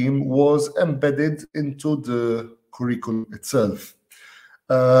multicultural theme was embedded into the curriculum itself.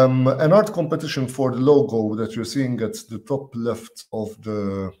 An art competition for the logo that you're seeing at the top left of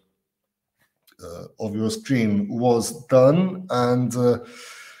the of your screen was done, and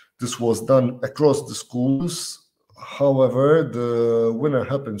this was done across the schools. However, the winner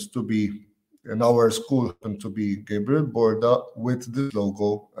happens to be, in our school, happened to be Gabriel Borda with the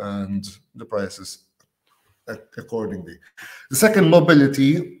logo and the prizes accordingly. The second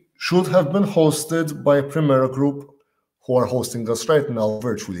mobility should have been hosted by Primera Group, who are hosting us right now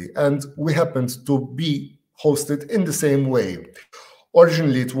virtually, and we happened to be hosted in the same way.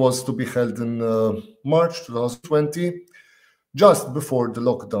 Originally, it was to be held in March 2020, just before the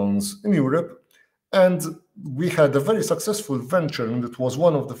lockdowns in Europe, and we had a very successful venture, and it was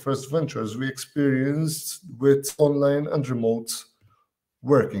one of the first ventures we experienced with online and remote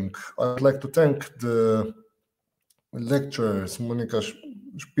working. I'd like to thank the lecturers, Monika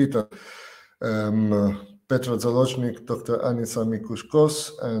Szpita, Petra Zalochnik, Dr. Anisa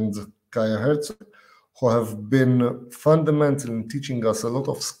Mikushkos, and Kaya Herzog, who have been fundamental in teaching us a lot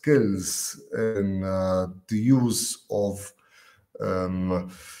of skills in the use of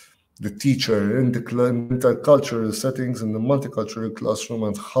the teacher in the intercultural settings, in the multicultural classroom,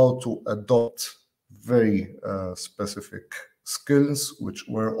 and how to adopt very specific skills, which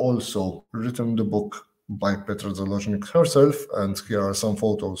were also written in the book by Petra Zalochnik herself. And here are some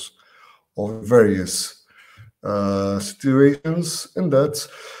photos of various situations in that.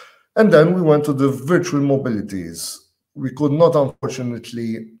 And then we went to the virtual mobilities. We could not,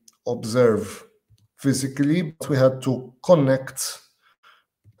 unfortunately, observe physically, but we had to connect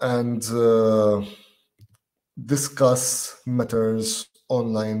and discuss matters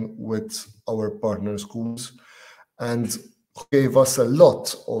online with our partner schools, and gave us a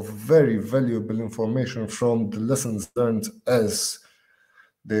lot of very valuable information from the lessons learned as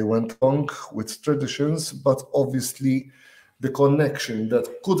they went along with traditions, but obviously the connection that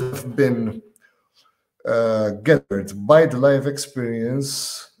could have been gathered by the live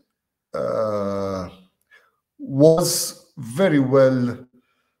experience was very well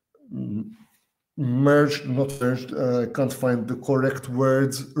merged, not merged, I can't find the correct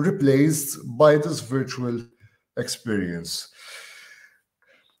words, replaced by this virtual experience.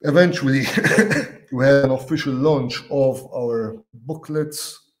 Eventually, we had an official launch of our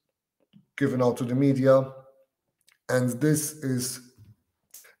booklets given out to the media, and this is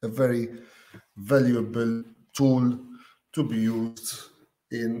a very valuable tool to be used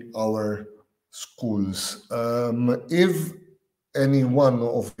in our schools. If any one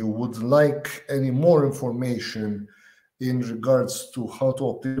of you would like any more information in regards to how to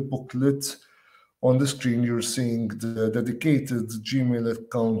obtain the booklet, on the screen you're seeing the dedicated Gmail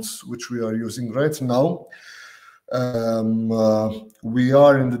accounts which we are using right now. We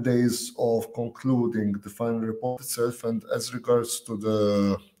are in the days of concluding the final report itself, and as regards to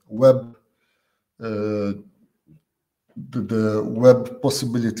the web web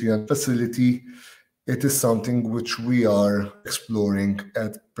possibility and facility, it is something which we are exploring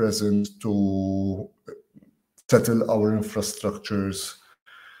at present to settle our infrastructures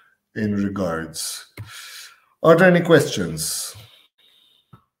in regards. Are there any questions?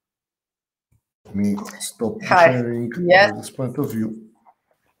 Let me stop sharing this point of view.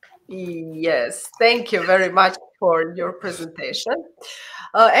 Yes, thank you very much for your presentation.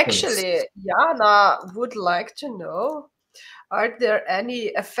 Actually, Jana would like to know, are there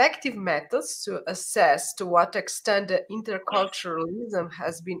any effective methods to assess to what extent the interculturalism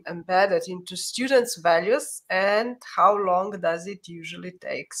has been embedded into students' values, and how long does it usually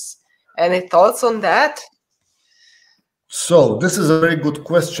take? Any thoughts on that? So this is a very good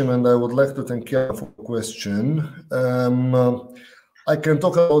question, and I would like to thank Jana for the question. I can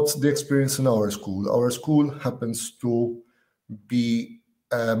talk about the experience in our school. Our school happens to be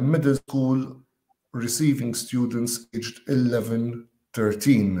a middle school receiving students aged 11,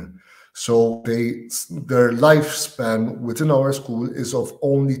 13. So their lifespan within our school is of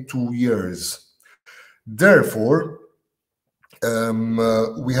only 2 years. Therefore,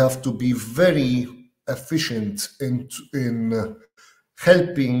 we have to be very efficient in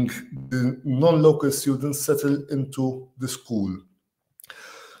helping the non-local students settle into the school.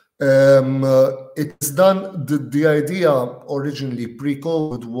 It is done, the idea originally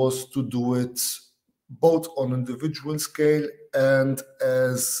pre-COVID was to do it both on individual scale and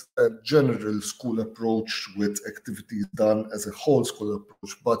as a general school approach with activities done as a whole school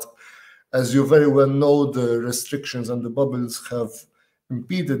approach. But as you very well know, the restrictions and the bubbles have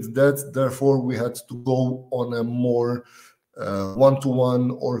impeded that. Therefore, we had to go on a more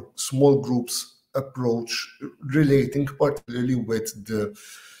one-to-one or small groups approach relating particularly with the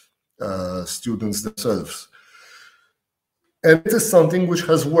students themselves. And it is something which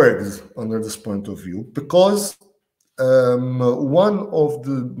has worked under this point of view, because one of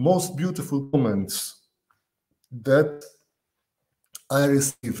the most beautiful comments that I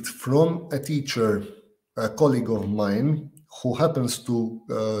received from a teacher, a colleague of mine, who happens to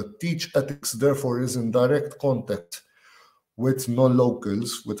teach ethics, therefore is in direct contact with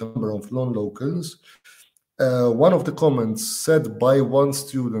non-locals, with a number of non-locals. One of the comments said by one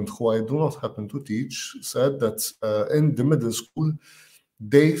student who I do not happen to teach said that in the middle school,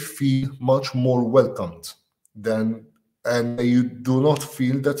 they feel much more welcomed than, and you do not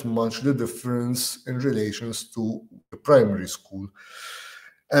feel that much the difference in relations to the primary school.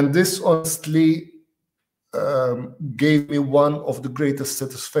 And this honestly gave me one of the greatest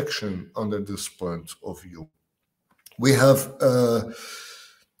satisfaction under this point of view. We have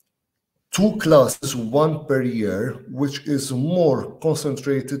 2 classes, 1 per year, which is more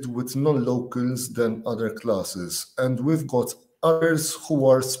concentrated with non-locals than other classes. And we've got others who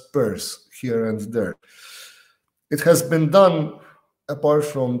are sparse here and there. It has been done, apart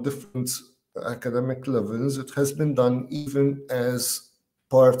from different academic levels, it has been done even as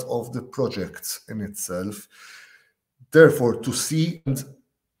part of the project in itself. Therefore, to see and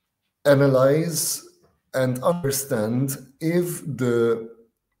analyze and understand if the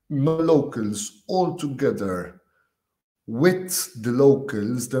non-locals all together with the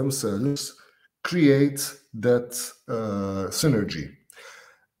locals themselves create that synergy.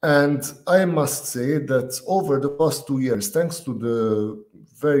 And I must say that over the past 2 years, thanks to the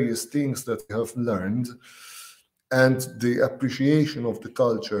various things that we have learned and the appreciation of the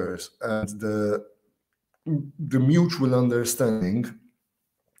cultures and the mutual understanding,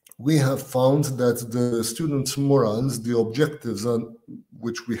 we have found that the students' morals, the objectives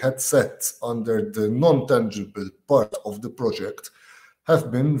which we had set under the non-tangible part of the project,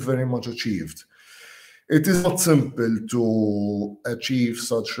 have been very much achieved. It is not simple to achieve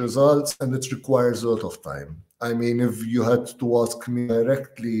such results, and it requires a lot of time. I mean, if you had to ask me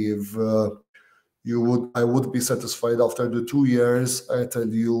directly if I would be satisfied after the 2 years, I tell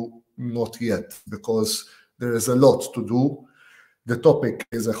you not yet, because there is a lot to do. The topic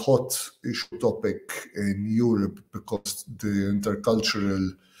is a hot issue topic in Europe because the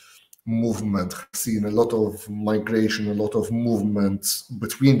intercultural movement has seen a lot of migration, a lot of movement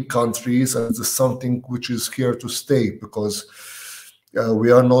between countries, and it's something which is here to stay because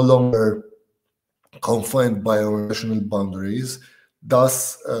we are no longer confined by our national boundaries.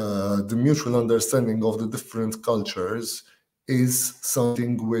 Thus, the mutual understanding of the different cultures is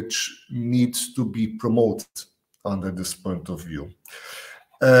something which needs to be promoted under this point of view.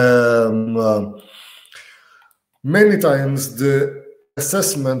 Many times the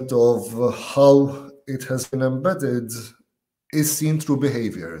assessment of how it has been embedded is seen through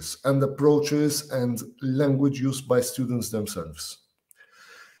behaviors and approaches and language used by students themselves.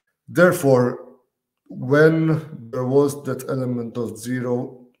 Therefore, when there was that element of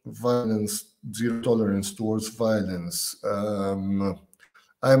zero violence, zero tolerance towards violence,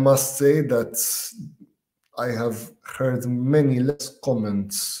 I must say that I have heard many less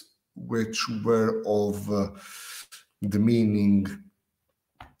comments which were of demeaning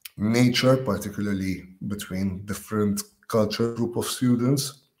nature, particularly between different cultural group of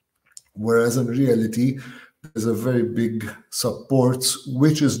students, whereas in reality, there's a very big support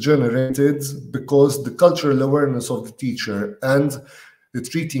which is generated because the cultural awareness of the teacher and the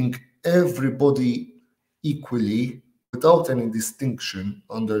treating everybody equally without any distinction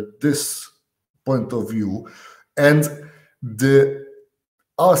under this point of view, and the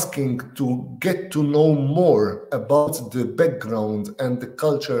asking to get to know more about the background and the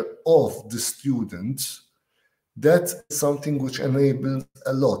culture of the students, that's something which enables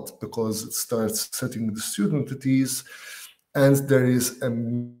a lot because it starts setting the student at ease, and there is a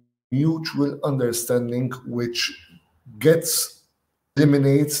mutual understanding which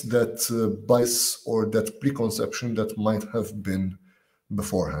eliminates that bias or that preconception that might have been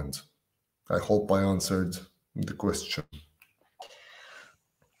beforehand. I hope I answered the question.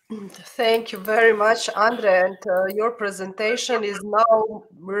 Thank you very much, Andre. And your presentation is now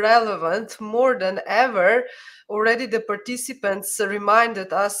relevant more than ever. Already the participants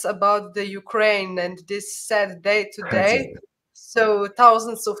reminded us about the Ukraine and this sad day today. So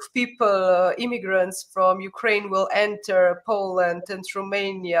thousands of people, immigrants from Ukraine, will enter Poland and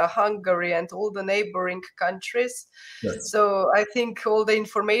Romania, Hungary, and all the neighboring countries. Yes. So I think all the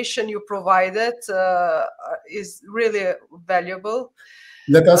information you provided is really valuable.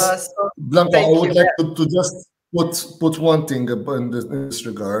 Let us, Blanca, I would like to just put one thing in this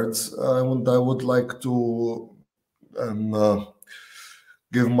regards. I would like to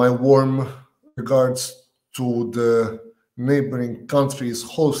give my warm regards to the neighboring countries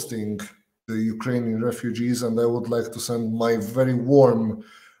hosting the Ukrainian refugees, and I would like to send my very warm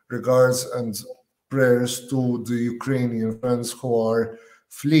regards and prayers to the Ukrainian friends who are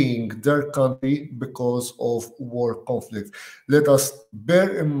fleeing their country because of war conflict. Let us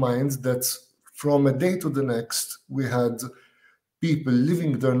bear in mind that from a day to the next, we had people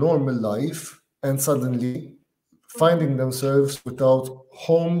living their normal life and suddenly finding themselves without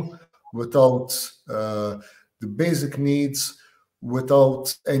home, without the basic needs,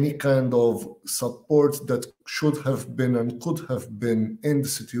 without any kind of support that should have been and could have been in the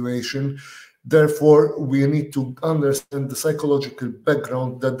situation. Therefore, we need to understand the psychological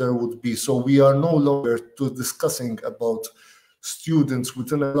background that there would be. So we are no longer discussing about students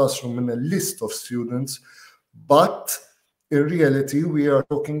within a classroom and a list of students, but in reality, we are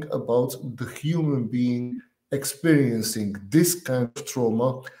talking about the human being experiencing this kind of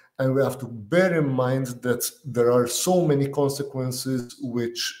trauma. And we have to bear in mind that there are so many consequences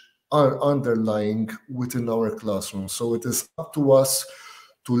which are underlying within our classroom. So it is up to us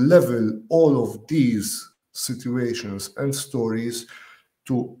to level all of these situations and stories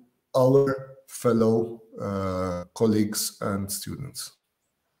to our fellow colleagues and students.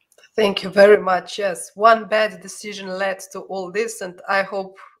 Thank you very much. Yes, one bad decision led to all this, and I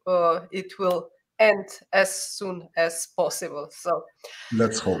hope it will end as soon as possible. So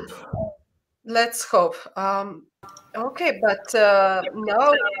let's hope. Let's hope. Okay, but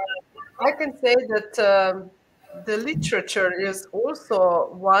now I can say that the literature is also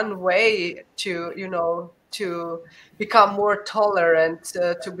one way to, to become more tolerant,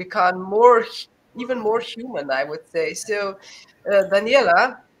 to become even more human, I would say. So,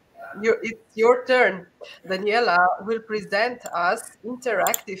 Daniela, it's your turn. Daniela will present us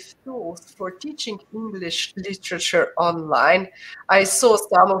interactive tools for teaching English literature online. I saw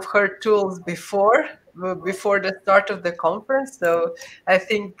some of her tools before the start of the conference, so I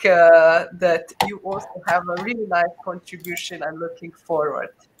think that you also have a really nice contribution. I'm looking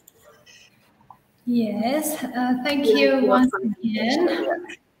forward. Yes, thank you once again.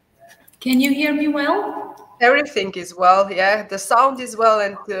 Can you hear me well? Everything is well, yeah. The sound is well,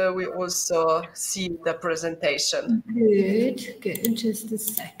 and we also see the presentation. Good, good. Just a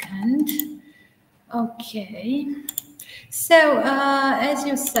second. Okay. So, as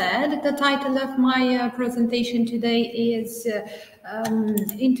you said, the title of my presentation today is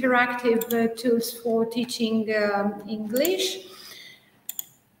Interactive Tools for Teaching English.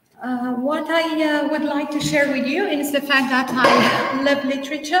 What I would like to share with you is the fact that I love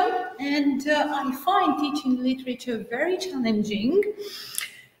literature, and I find teaching literature very challenging.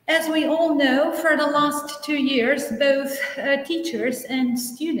 As we all know, for the last 2 years, both teachers and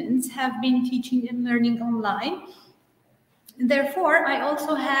students have been teaching and learning online. Therefore, I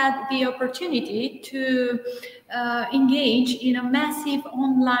also had the opportunity to engage in a massive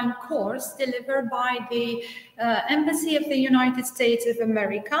online course delivered by the Embassy of the United States of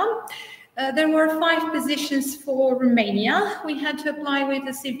America. There were 5 positions for Romania. We had to apply with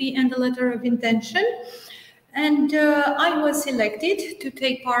a CV and a letter of intention. And I was selected to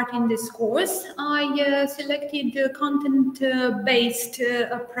take part in this course. I selected the content-based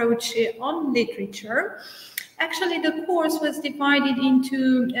approach on literature. Actually, the course was divided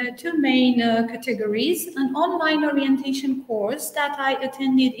into 2 main categories: an online orientation course that I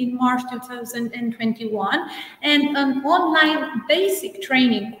attended in March 2021, and an online basic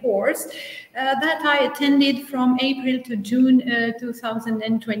training course that I attended from April to June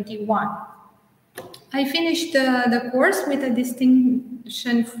 2021. I finished the course with a distinction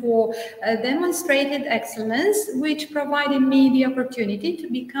for demonstrated excellence, which provided me the opportunity to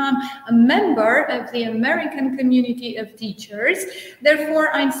become a member of the American community of teachers.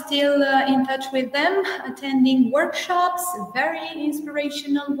 Therefore, I'm still in touch with them, attending workshops, very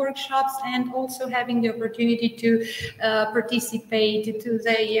inspirational workshops, and also having the opportunity to participate to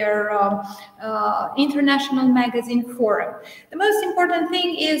their international magazine forum. The most important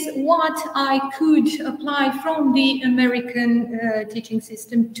thing is what I could apply from the American teaching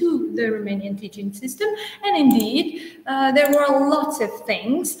system to the Romanian teaching system, and indeed there were lots of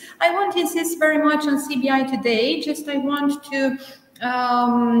things. I won't insist very much on CBI today, just I want to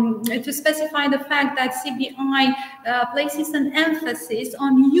specify the fact that CBI places an emphasis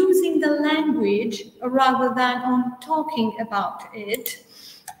on using the language rather than on talking about it.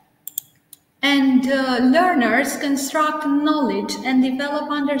 And learners construct knowledge and develop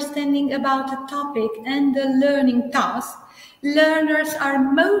understanding about a topic and the learning task. Learners are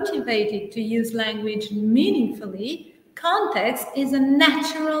motivated to use language meaningfully. Context is a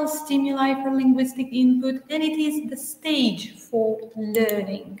natural stimuli for linguistic input, and it is the stage for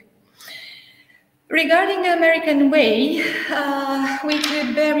learning. Regarding the American way, we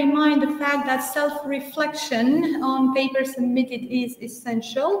could bear in mind the fact that self-reflection on paper submitted is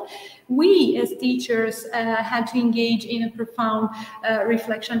essential. We, as teachers, had to engage in a profound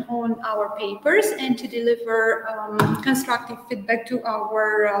reflection on our papers and to deliver constructive feedback to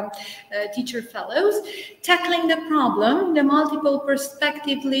our teacher fellows. Tackling the problem, the multiple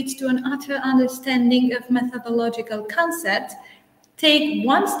perspective leads to an utter understanding of methodological concepts. Take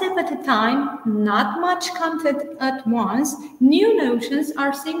one step at a time, not much content at once. New notions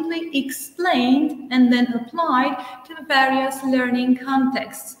are simply explained and then applied to various learning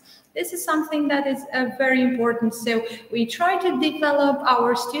contexts. This is something that is very important. So we try to develop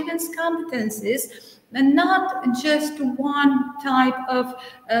our students' competencies and not just one type of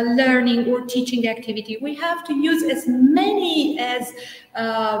learning or teaching activity. We have to use as many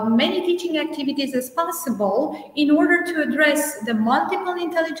teaching activities as possible in order to address the multiple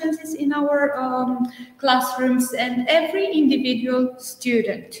intelligences in our classrooms and every individual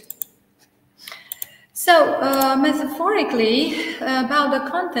student. So, metaphorically, about the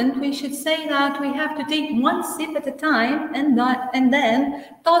content, we should say that we have to take one sip at a time and then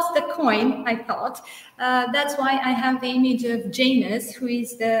toss the coin, I thought. That's why I have the image of Janus, who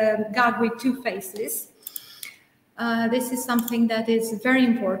is the god with two faces. This is something that is very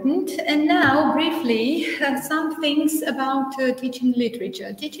important. And now, briefly, some things about teaching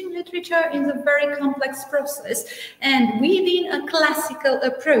literature. Teaching literature is a very complex process, and within a classical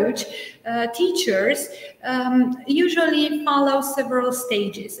approach, teachers usually follow several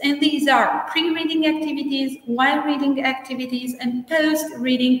stages, and these are pre-reading activities, while reading activities, and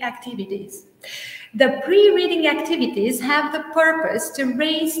post-reading activities. The pre-reading activities have the purpose to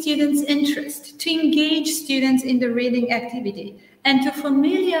raise students' interest, to engage students in the reading activity, and to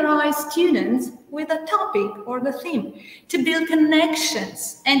familiarize students with a topic or the theme, to build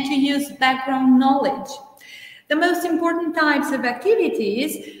connections, and to use background knowledge. The most important types of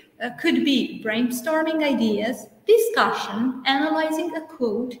activities could be brainstorming ideas, discussion, analyzing a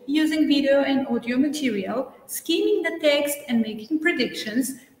quote, using video and audio material, skimming the text and making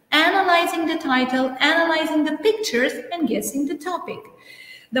predictions, analyzing the title, analyzing the pictures, and guessing the topic.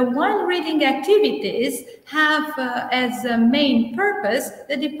 The while reading activities have as a main purpose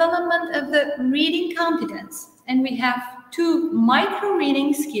the development of the reading competence. And we have two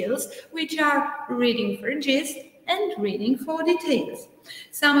micro-reading skills, which are reading for gist and reading for details.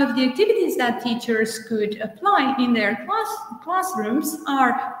 Some of the activities that teachers could apply in their classrooms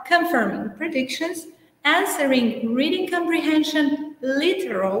are confirming predictions, answering reading comprehension,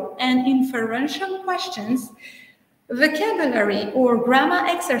 literal and inferential questions, vocabulary or grammar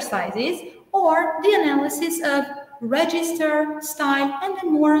exercises, or the analysis of register, style, and the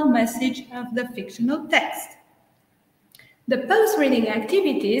moral message of the fictional text. The post-reading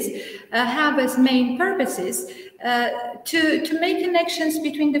activities have as main purposes to make connections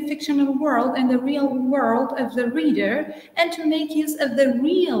between the fictional world and the real world of the reader, and to make use of the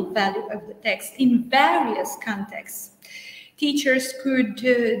real value of the text in various contexts. Teachers could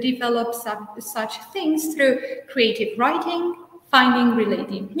develop such things through creative writing, finding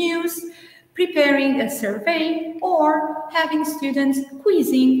related news, preparing a survey, or having students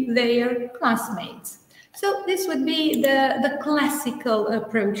quizzing their classmates. So this would be the classical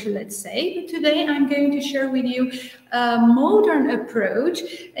approach, let's say. But today I'm going to share with you a modern approach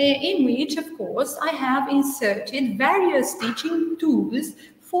in which, of course, I have inserted various teaching tools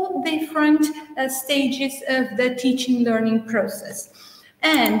for different stages of the teaching learning process.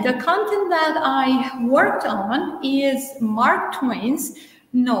 And the content that I worked on is Mark Twain's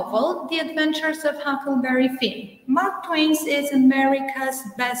novel, The Adventures of Huckleberry Finn. Mark Twain is America's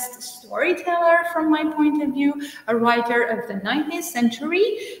best storyteller from my point of view, a writer of the 19th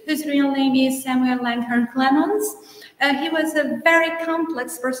century, whose real name is Samuel Langhorne Clemens. He was a very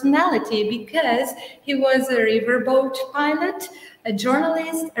complex personality because he was a riverboat pilot, a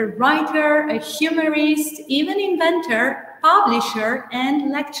journalist, a writer, a humorist, even inventor, publisher, and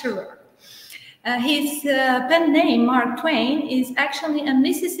lecturer. His pen name, Mark Twain, is actually a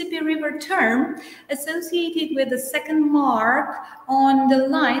Mississippi River term associated with the second mark on the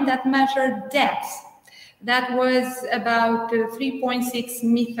line that measured depth. That was about 3.6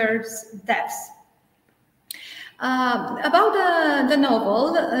 meters depth. About the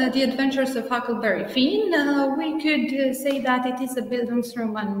novel, The Adventures of Huckleberry Finn, we could say that it is a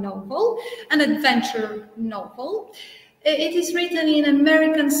Bildungsroman novel, an adventure novel. It is written in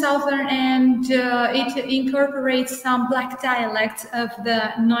American Southern and it incorporates some black dialects of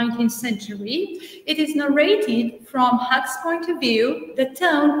the 19th century. It is narrated from Huck's point of view. The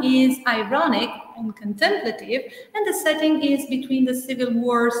tone is ironic and contemplative, and the setting is between the Civil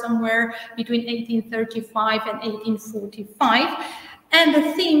War, somewhere between 1835 and 1845. And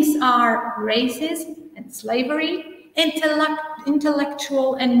the themes are racism and slavery,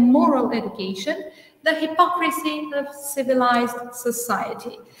 intellectual and moral education, the hypocrisy of civilized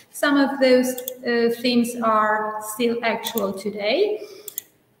society. Some of those themes are still actual today.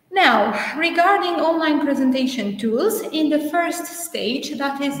 Now, regarding online presentation tools, in the first stage,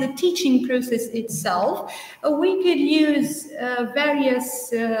 that is the teaching process itself, we could use various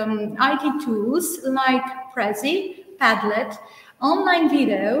IT tools like Prezi, Padlet, online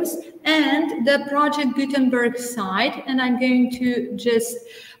videos, and the Project Gutenberg site. And I'm going to just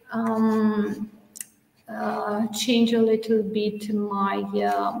change a little bit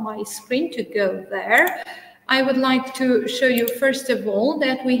my screen to go there. I would like to show you first of all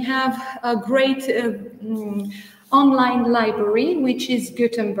that we have a great online library, which is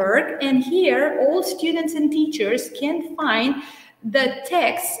Gutenberg, and here all students and teachers can find the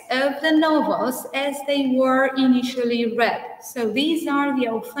text of the novels as they were initially read. So these are the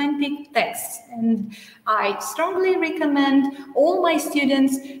authentic texts, and I strongly recommend all my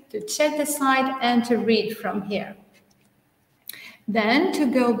students to check the site and to read from here. Then to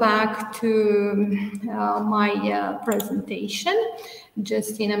go back to my presentation,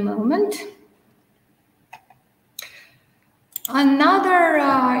 just in a moment. Another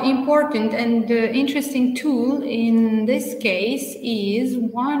important and interesting tool in this case is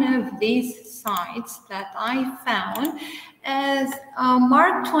one of these sites that I found as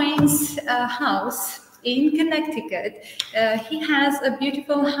Mark Twain's house in Connecticut. He has a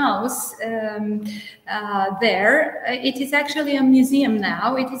beautiful house there. It is actually a museum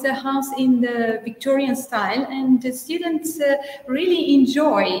now. It is a house in the Victorian style, and the students really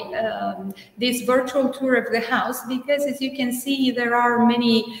enjoy this virtual tour of the house because, as you can see, there are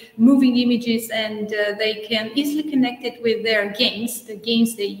many moving images, and they can easily connect it with their games, the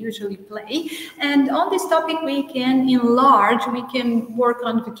games they usually play. And on this topic, we can enlarge, we can work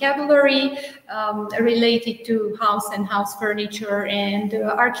on vocabulary related to house and house furniture and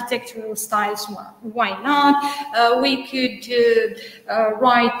architectural styles. Why not? We could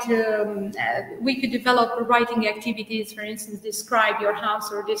we could develop writing activities, for instance, describe your house,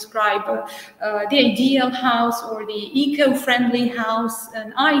 or describe the ideal house, or the eco-friendly house,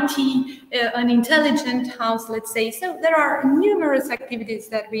 an IT, an intelligent house, let's say. So there are numerous activities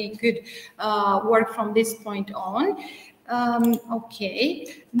that we could work from this point on.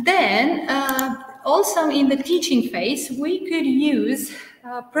 Okay, then also in the teaching phase, we could use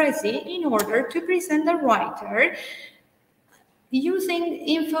Prezi in order to present the writer using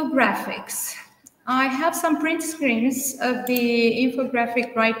infographics. I have some print screens of the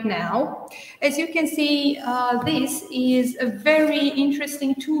infographic right now. As you can see, this is a very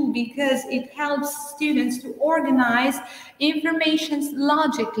interesting tool because it helps students to organize information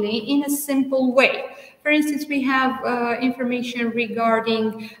logically in a simple way. For instance, we have information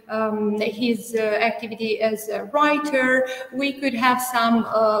regarding his activity as a writer. We could have some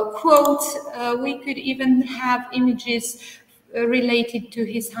quotes. We could even have images related to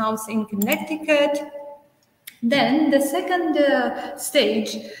his house in Connecticut. Then the second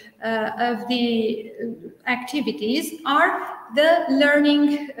stage of the activities are the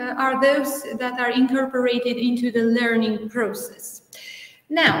learning, are those that are incorporated into the learning process.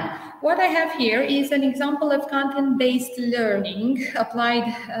 Now, what I have here is an example of content-based learning applied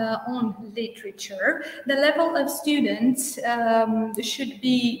on literature. The level of students should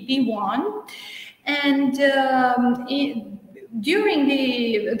be B1, and during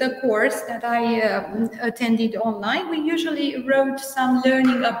the course that I attended online, we usually wrote some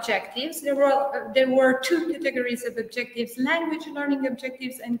learning objectives. There were two categories of objectives: language learning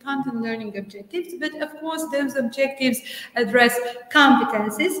objectives and content learning objectives. But of course, those objectives address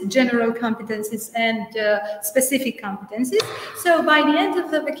competencies, general competencies and specific competencies. So by the end of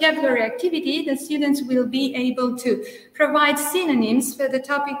the vocabulary activity, the students will be able to provide synonyms for the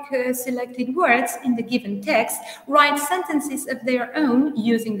topic selected words in the given text, write sentences of their own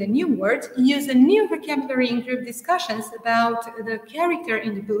using the new words, use a new vocabulary in group discussions about the character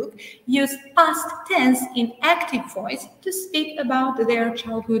in the book, use past tense in active voice to speak about their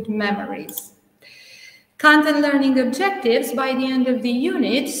childhood memories. Content learning objectives: by the end of the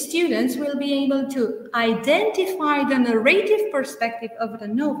unit, students will be able to identify the narrative perspective of the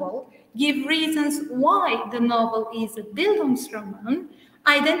novel, give reasons why the novel is a Bildungsroman,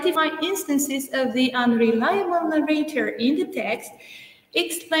 identify instances of the unreliable narrator in the text,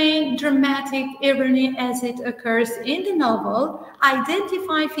 explain dramatic irony as it occurs in the novel,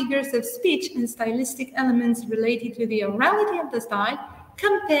 identify figures of speech and stylistic elements related to the orality of the style,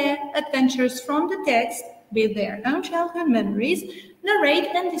 compare adventures from the text with their own childhood memories, narrate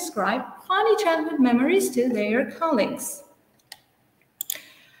and describe funny childhood memories to their colleagues.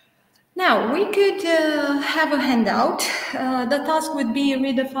 Now, we could have a handout. The task would be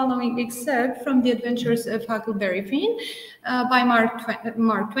read the following excerpt from The Adventures of Huckleberry Finn by Mark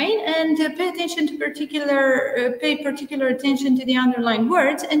Twain, and pay particular attention to the underlined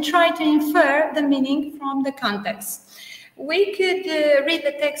words and try to infer the meaning from the context. We could read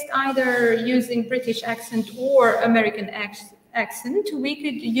the text either using British accent or American accent. We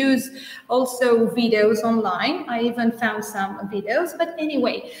could use also videos online. I even found some videos, but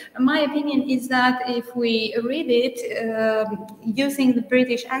anyway, my opinion is that if we read it using the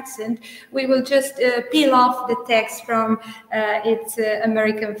British accent, we will just peel off the text from its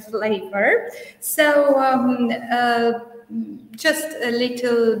American flavor. So just a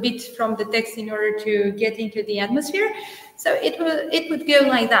little bit from the text in order to get into the atmosphere. So it would go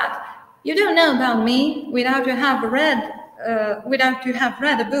like that. You don't know about me without to have read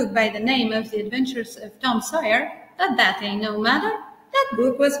a book by the name of The Adventures of Tom Sawyer, but that ain't no matter. That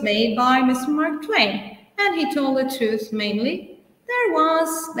book was made by Mr. Mark Twain, and he told the truth mainly. There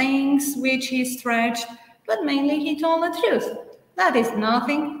was things which he stretched, but mainly he told the truth. That is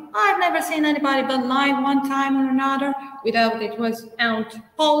nothing. I've never seen anybody but lie one time or another, without it was Aunt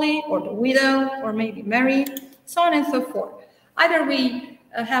Polly or the widow or maybe Mary, so on and so forth. Either we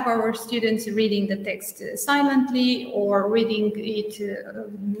have our students reading the text silently or reading it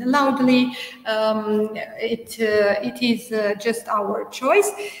loudly. It is just our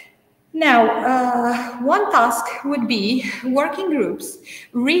choice. Now, one task would be working groups.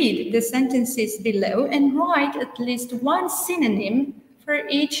 Read the sentences below and write at least one synonym for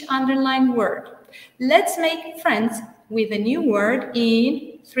each underlined word. Let's make friends with a new word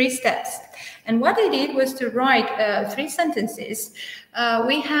in 3 steps. And what I did was to write 3 sentences.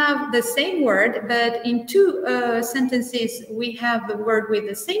 We have the same word, but in 2 sentences, we have the word with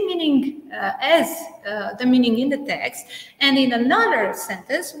the same meaning as the meaning in the text. And in another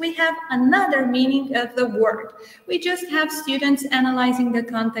sentence, we have another meaning of the word. We just have students analyzing the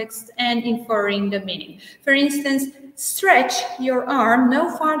context and inferring the meaning. For instance, stretch your arm no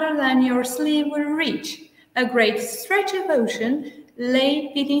farther than your sleeve will reach. A great stretch of ocean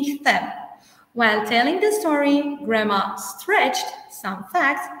lay beneath them. While telling the story, Grandma stretched some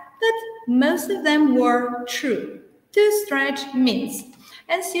facts, but most of them were true. To stretch means.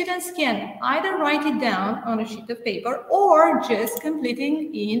 And students can either write it down on a sheet of paper or just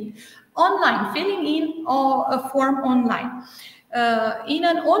completing it online, filling in a form online. In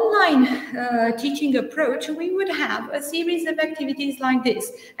an online teaching approach, we would have a series of activities like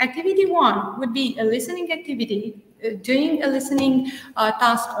this. Activity 1 would be a listening activity, doing a listening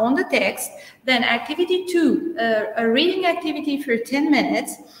task on the text. Then activity 2, a reading activity for 10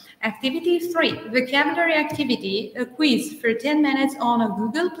 minutes. Activity 3, vocabulary activity, a quiz for 10 minutes on a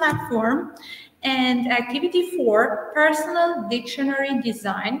Google platform. And activity 4, personal dictionary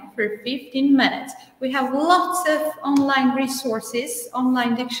design for 15 minutes. We have lots of online resources,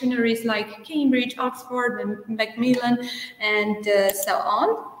 online dictionaries like Cambridge, Oxford, and Macmillan, and so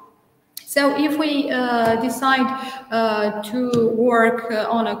on. So if we decide to work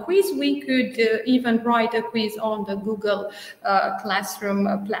on a quiz, we could even write a quiz on the Google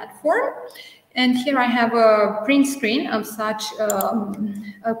Classroom platform. And here I have a print screen of such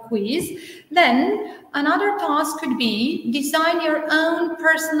a quiz. Then another task could be design your own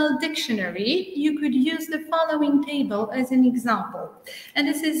personal dictionary. You could use the following table as an example. And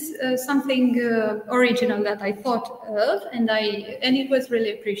this is something original that I thought of, and it was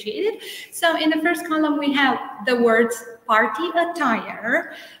really appreciated. So in the first column, we have the words party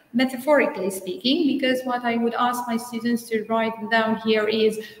attire, metaphorically speaking, because what I would ask my students to write down here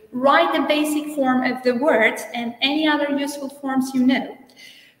is write the basic form of the words and any other useful forms you know.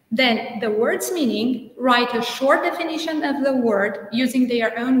 Then the word's meaning, write a short definition of the word using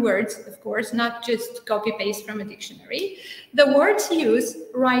their own words, of course, not just copy-paste from a dictionary. The words used,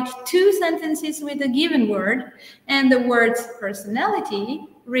 write 2 sentences with a given word, and the word's personality,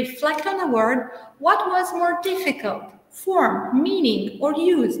 reflect on the word, what was more difficult, form, meaning, or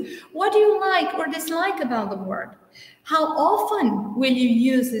use. What do you like or dislike about the word? How often will you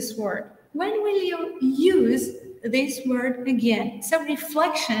use this word? When will you use this word again? So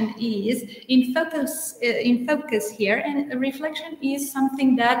reflection is in focus here, and reflection is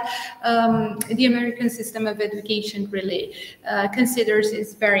something that the American system of education really considers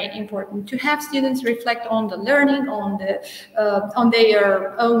is very important, to have students reflect on the learning, on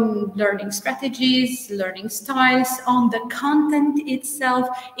their own learning strategies, learning styles, on the content itself.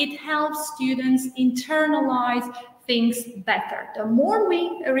 It helps students internalize things better. The more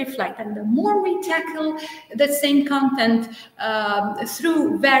we reflect and the more we tackle the same content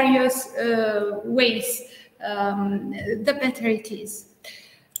through various ways, the better it is,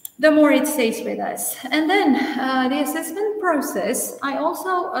 the more it stays with us. And then the assessment process, I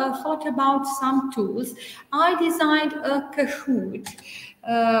also thought about some tools. I designed a Kahoot,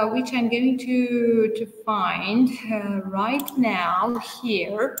 which I'm going to find right now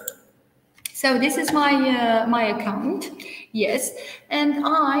here. So this is my account, yes, and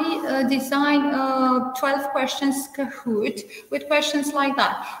I designed 12 questions Kahoot with questions like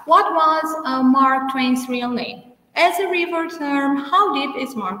that. What was Mark Twain's real name? As a river term, how deep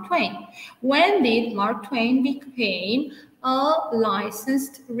is Mark Twain? When did Mark Twain become a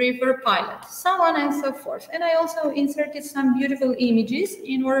licensed river pilot? So on and so forth. And I also inserted some beautiful images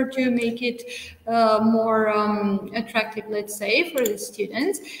in order to make it more attractive, let's say, for the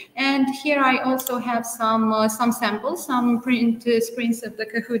students. And here I also have some samples, some print screens of the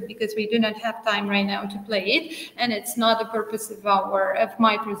Kahoot, because we do not have time right now to play it, and it's not the purpose of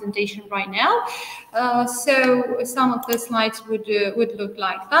my presentation right now. So some of the slides would look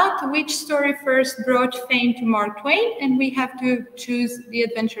like that. Which story first brought fame to Mark Twain? And we have to choose The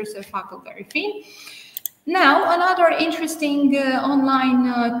Adventures of Huckleberry Finn. Now, another interesting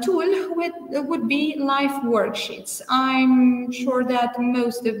online tool would be life worksheets. I'm sure that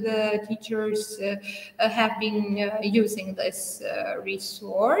most of the teachers have been using this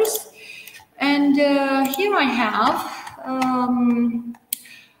resource. And here I have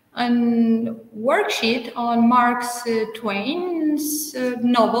a worksheet on Mark Twain's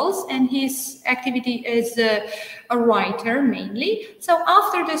novels and his activity as a writer mainly. So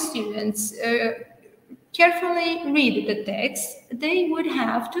after the students carefully read the text, they would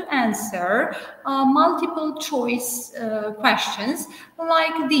have to answer multiple choice questions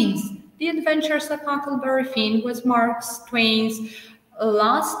like these. The Adventures of Huckleberry Finn was Mark Twain's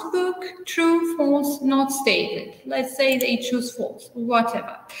last book, true, false, not stated. Let's say they choose false,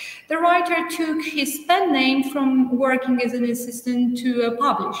 whatever. The writer took his pen name from working as an assistant to a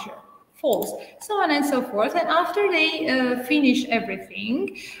publisher. False, so on and so forth. And after they finish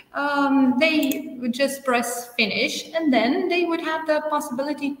everything, they would just press finish, and then they would have the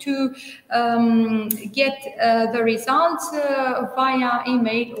possibility to get the results via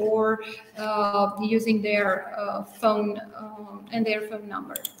email or using their phone and their phone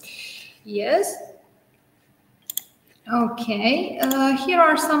number. Yes. Okay, here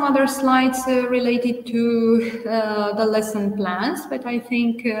are some other slides related to the lesson plans, but I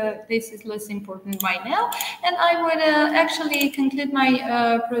think this is less important right now. And I would actually conclude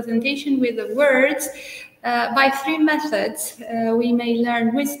my presentation with the words, by 3 methods we may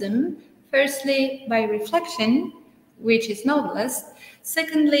learn wisdom. Firstly, by reflection, which is noblest.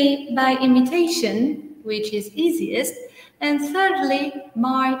 Secondly, by imitation, which is easiest. And thirdly,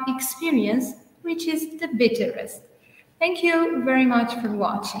 by experience, which is the bitterest. Thank you very much for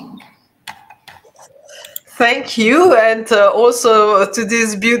watching. Thank you, and also to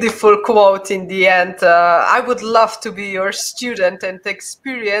this beautiful quote in the end. I would love to be your student and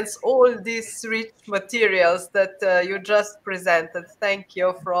experience all these rich materials that you just presented. Thank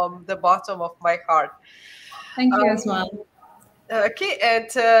you from the bottom of my heart. Thank you as well. Okay,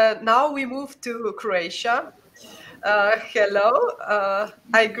 and now we move to Croatia. Hello,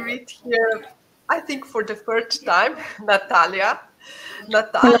 I greet here I think for the first time, Natalija.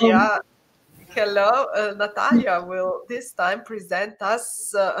 Natalija, hello. Natalija will this time present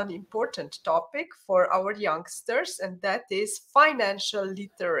us an important topic for our youngsters, and that is financial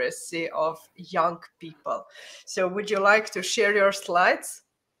literacy of young people. So would you like to share your slides?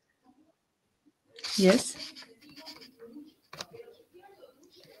 Yes.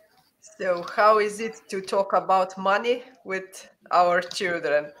 So how is it to talk about money with our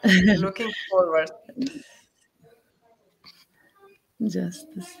children? Looking forward. Just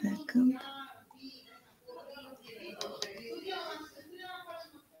a second.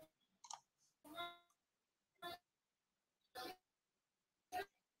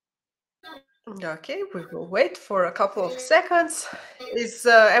 Okay, we will wait for a couple of seconds. Is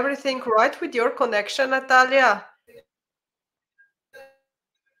everything right with your connection, Natalija?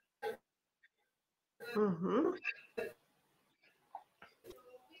 Mm-hmm.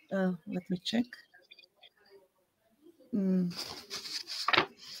 Let me check.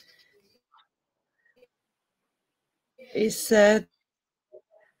 It said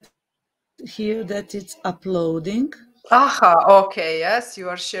here that it's uploading. Aha, okay, yes, you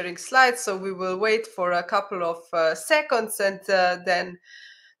are sharing slides, so we will wait for a couple of seconds and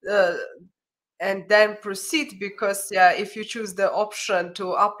then proceed, because yeah, if you choose the option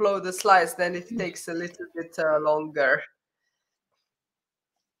to upload the slides, then it takes a little bit longer.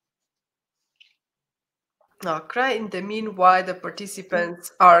 Okay, in the meanwhile, the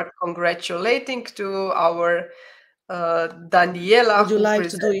participants are congratulating to our Daniela. Would you like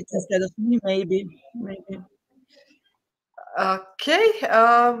to do it instead of me? Maybe. Okay.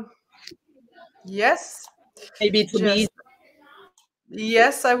 Yes. Maybe to be.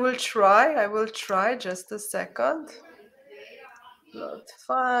 Yes, I will try. I will try. Just a second. Load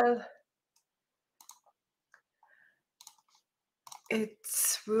file. It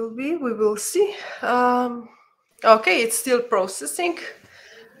will be. We will see. Okay, it's still processing.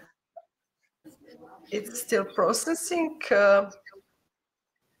 It's still processing.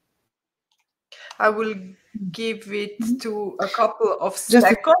 I will give it to a couple of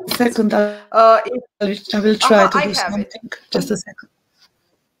seconds. Just a second. I will try to do something. Just a second.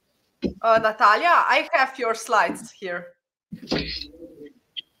 Natalija, I have your slides here.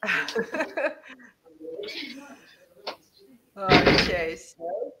 Okay,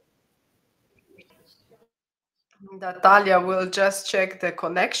 so Natalija will just check the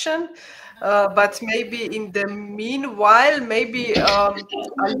connection, but maybe in the meanwhile, maybe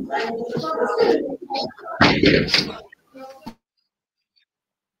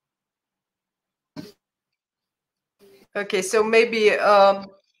okay, so maybe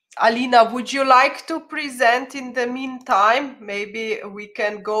Alina, would you like to present in the meantime? Maybe we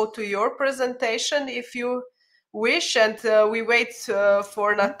can go to your presentation if you wish, and we wait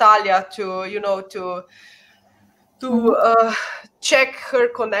for Natalija to check her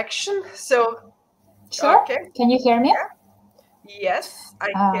connection. So sure. Okay. Can you hear me? Yes,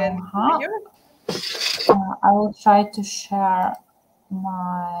 I can hear you. I will try to share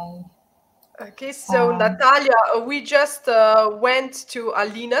my. Okay, so Natalija, we just went to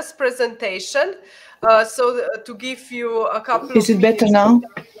Alina's presentation, so to give you a couple Is of it better now?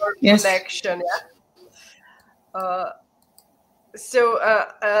 Yes. Connection. Yeah. So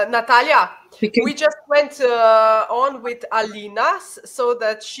Natalija, we just went on with Alina so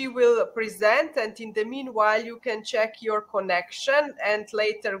that she will present, and in the meanwhile you can check your connection, and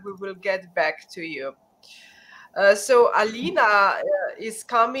later we will get back to you. So Alina is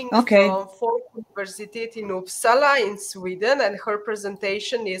coming from Folkuniversitetet in Uppsala in Sweden, and her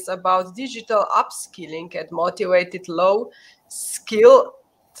presentation is about digital upskilling and motivated low-skilled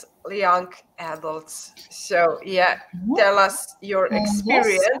young adults. So yeah, tell us your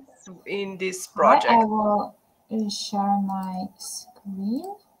experience in this project. I will share my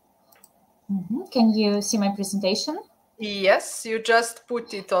screen. Can you see my presentation? Yes, you just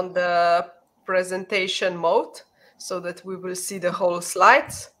put it on the presentation mode so that we will see the whole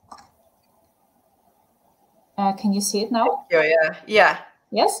slides. Can you see it now? Yeah.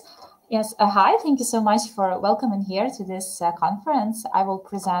 Yes. Hi, thank you so much for welcoming here to this conference. I will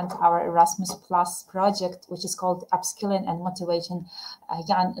present our Erasmus Plus project, which is called Upskilling and Motivating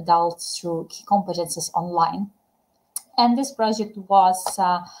Young Adults Through Key Competences Online. And this project was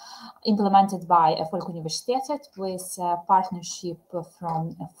implemented by Folkuniversitetet with partnership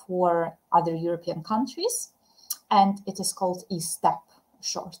from 4 other European countries, and it is called eStep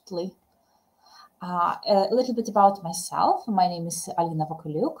shortly. A little bit about myself. My name is Alina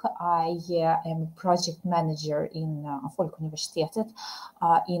Vakoliuk. I am a project manager in Folkuniversitetet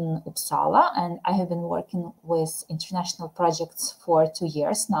in Uppsala, and I have been working with international projects for 2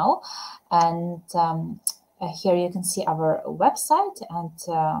 years now. And here you can see our website, and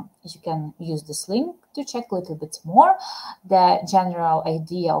you can use this link to check a little bit more. The general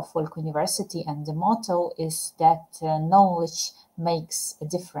idea of Folkuniversity and the motto is that knowledge makes a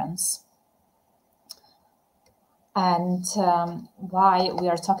difference. And why we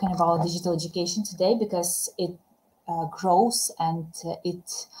are talking about digital education today, because it grows and the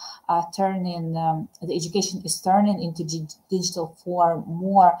education is turning into digital form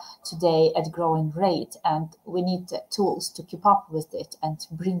more today at growing rate, and we need tools to keep up with it and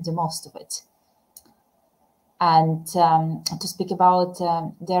bring the most of it. And to speak about,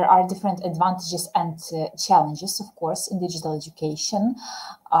 there are different advantages and challenges, of course, in digital education.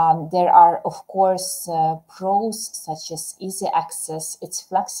 There are, of course, pros such as easy access, it's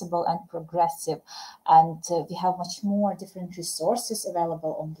flexible and progressive, and we have much more different resources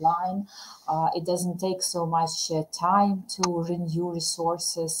available online. It doesn't take so much time to renew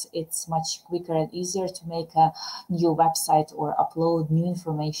resources. It's much quicker and easier to make a new website or upload new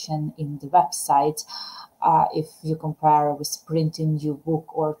information in the website. If you compare with printing your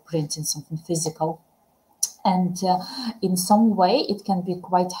book or printing something physical. And in some way, it can be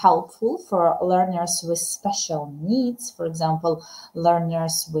quite helpful for learners with special needs, for example,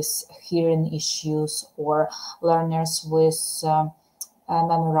 learners with hearing issues or learners with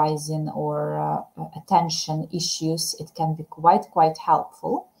memorizing or attention issues. It can be quite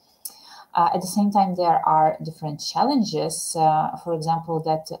helpful. At the same time, there are different challenges, for example,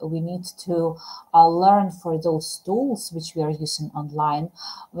 that we need to learn for those tools which we are using online.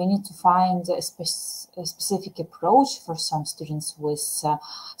 We need to find a specific approach for some students with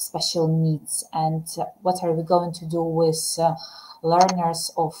special needs. And what are we going to do with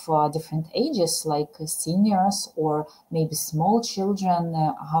learners of different ages, like seniors or maybe small children?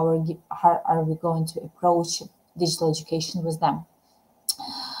 How are we going to approach digital education with them?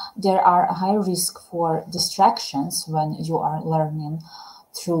 There are a high risk for distractions when you are learning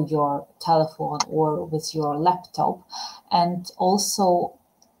through your telephone or with your laptop. And also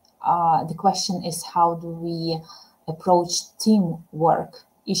the question is, how do we approach teamwork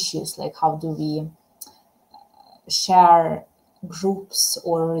issues? Like, how do we share groups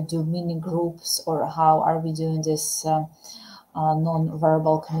or do mini groups, or how are we doing this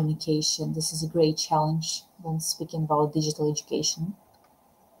non-verbal communication? This is a great challenge when speaking about digital education.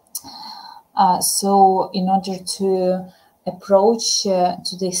 So in order to approach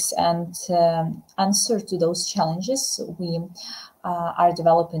to this and answer to those challenges, we are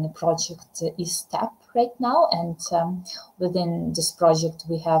developing a project eStep right now, and within this project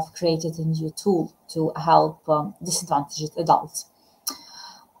we have created a new tool to help disadvantaged adults.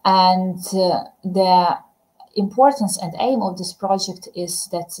 And the importance and aim of this project is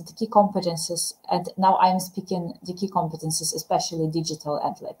that the key competences, and now I'm speaking the key competences, especially digital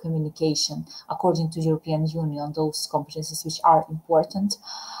and like communication, according to European Union, those competences which are important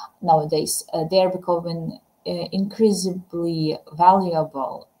nowadays, they are becoming increasingly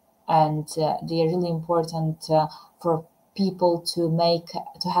valuable, and they are really important for people to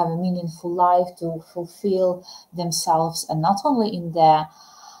have a meaningful life, to fulfill themselves, and not only in their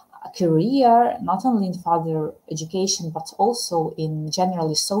career, not only in further education, but also in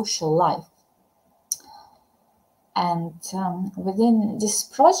generally social life. And within this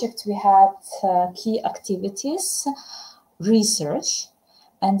project, we had key activities, research,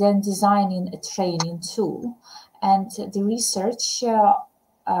 and then designing a training tool. And the research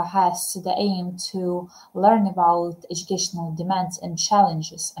has the aim to learn about educational demands and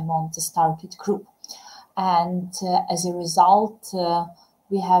challenges among the target group. And as a result,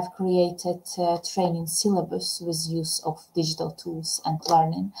 we have created training syllabus with use of digital tools and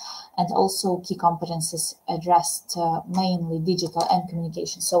learning, and also key competences addressed mainly digital and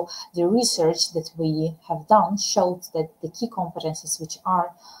communication. So the research that we have done showed that the key competences which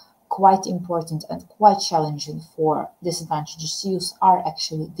are quite important and quite challenging for disadvantaged youth are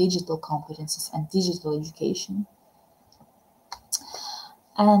actually digital competences and digital education.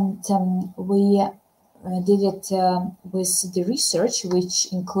 And we did it with the research, which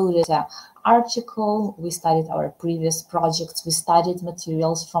included an article. We studied our previous projects. We studied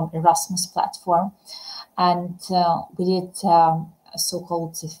materials from Erasmus platform, and we did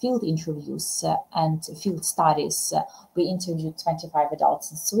so-called field interviews and field studies. We interviewed 25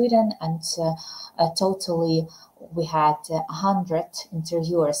 adults in Sweden, and totally we had 100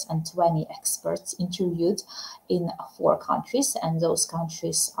 interviewers and 20 experts interviewed in 4 countries, and those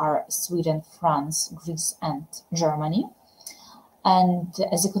countries are Sweden, France, Greece, and Germany. And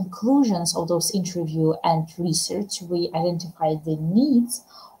as the conclusions of those interview and research, we identified the needs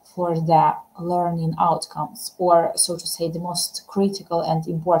for the learning outcomes, or so to say, the most critical and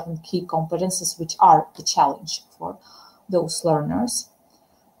important key competences, which are the challenge for those learners.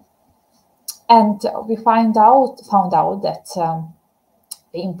 And we found out that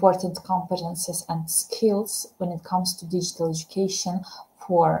the important competences and skills when it comes to digital education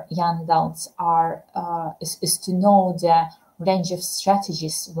for young adults are is to know the range of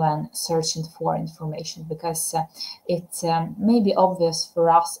strategies when searching for information, because it may be obvious for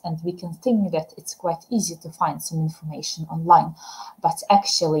us and we can think that it's quite easy to find some information online, but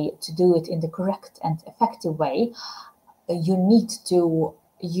actually to do it in the correct and effective way, you need to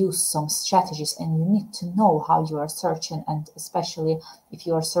use some strategies and you need to know how you are searching, and especially if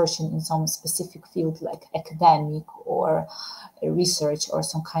you are searching in some specific field like academic or research or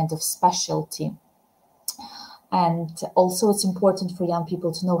some kind of specialty. And also it's important for young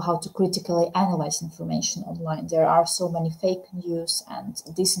people to know how to critically analyze information online. There are so many fake news and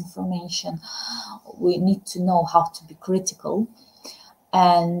disinformation. We need to know how to be critical.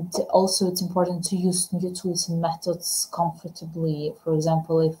 And also it's important to use new tools and methods comfortably. For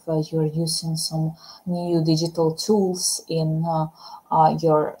example, if you're using some new digital tools in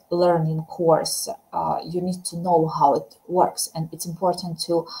your learning course, you need to know how it works. And it's important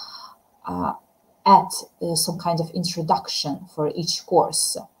to add some kind of introduction for each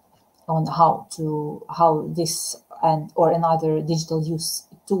course on how this and or another digital use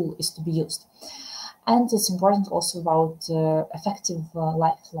tool is to be used. And it's important also about effective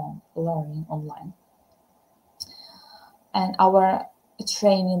lifelong learning online. And our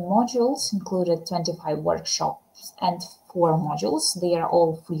training modules included 25 workshops and 4 modules. They are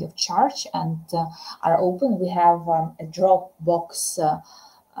all free of charge and are open. We have a Dropbox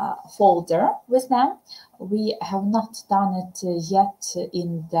folder with them. We have not done it yet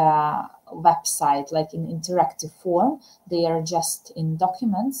in the website, like in interactive form. They are just in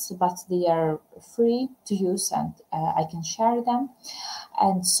documents, but they are free to use and I can share them.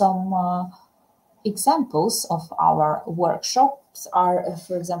 And some examples of our workshops are,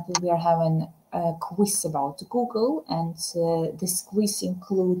 for example, we are having a quiz about Google, and this quiz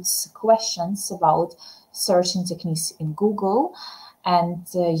includes questions about searching techniques in Google. And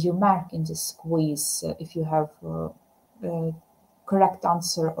you mark in this quiz if you have a correct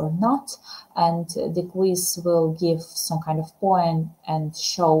answer or not. And the quiz will give some kind of point and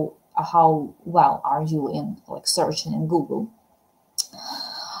show how well are you in like searching in Google.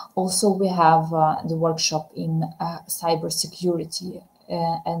 Also, we have the workshop in cybersecurity,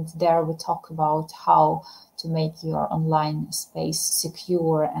 and there we talk about how to make your online space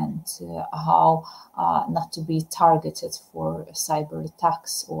secure and how not to be targeted for cyber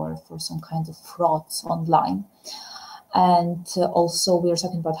attacks or for some kind of frauds online. And also we are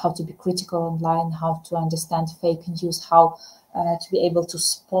talking about how to be critical online, how to understand fake news, how to be able to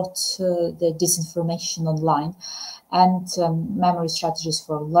spot the disinformation online, and memory strategies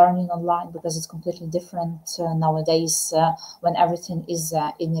for learning online, because it's completely different nowadays when everything is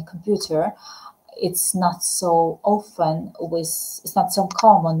in a computer. It's not so common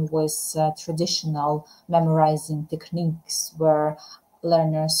with traditional memorizing techniques where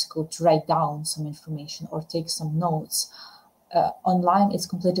learners could write down some information or take some notes. Online, it's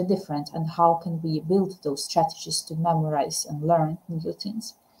completely different. And how can we build those strategies to memorize and learn new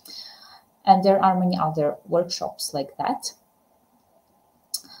things? And there are many other workshops like that.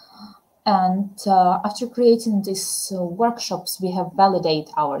 And after creating these workshops, we have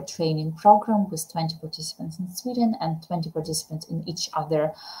validated our training program with 20 participants in Sweden and 20 participants in each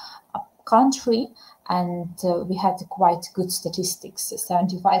other country. And we had quite good statistics.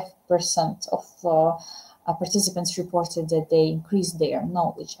 75% of participants reported that they increased their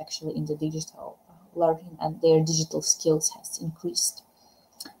knowledge actually in the digital learning, and their digital skills has increased.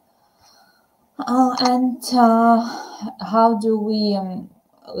 And how do we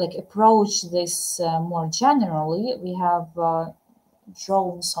approach this more generally? We have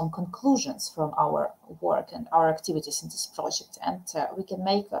drawn some conclusions from our work and our activities in this project, and we can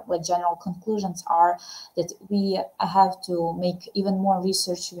make general conclusions are that we have to make even more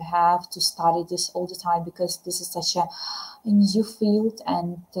research. We have to study this all the time, because this is such a new field,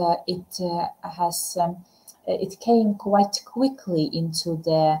 and it has it came quite quickly into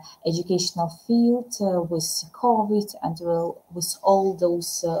the educational field with COVID and with all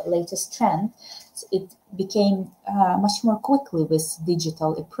those latest trends. It became much more quickly with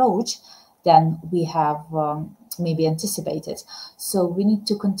digital approach than we have maybe anticipated. So we need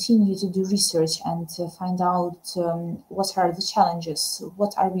to continue to do research and to find out what are the challenges,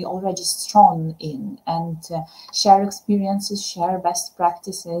 what are we already strong in, and share experiences, share best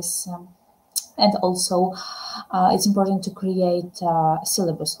practices. And also, it's important to create a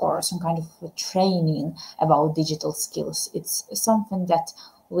syllabus or some kind of training about digital skills. It's something that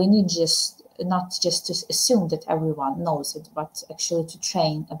we need not just to assume that everyone knows it, but actually to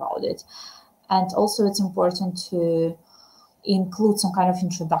train about it. And also it's important to include some kind of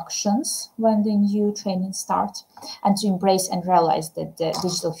introductions when the new training starts, and to embrace and realize that the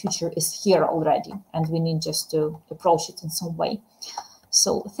digital future is here already and we need just to approach it in some way.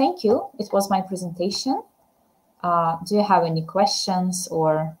 So thank you. It was my presentation. Do you have any questions,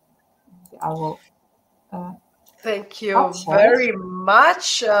 or I will... Thank you very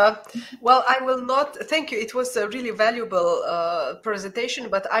much. Well, I will not, thank you. It was a really valuable presentation,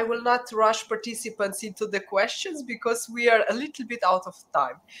 but I will not rush participants into the questions because we are a little bit out of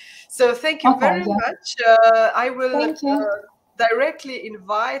time. So thank you very much. I will directly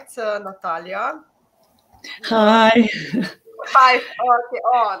invite Natalija. Hi. Hi. Okay.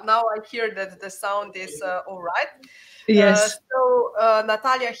 Oh, now I hear that the sound is all right. Yes. So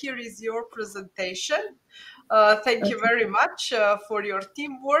Natalija, here is your presentation. Thank you very much for your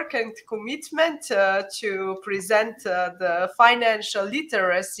teamwork and commitment to present the financial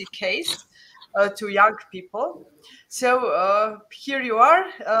literacy case to young people. So here you are.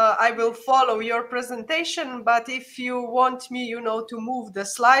 I will follow your presentation, but if you want me, to move the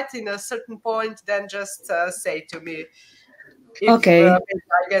slide in a certain point, then just say to me if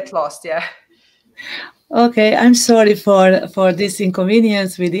I get lost. Yeah. Okay, I'm sorry for this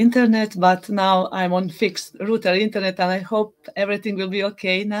inconvenience with internet, but now I'm on fixed router internet and I hope everything will be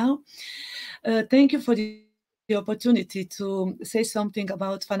okay now. Thank you for the opportunity to say something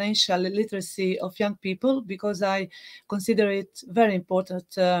about financial literacy of young people, because I consider it very important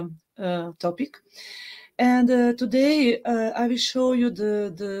topic. And today I will show you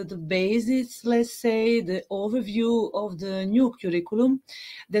the basics, let's say, the overview of the new curriculum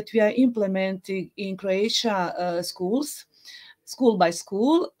that we are implementing in Croatia schools, school by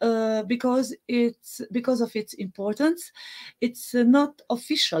school, because of its importance. It's not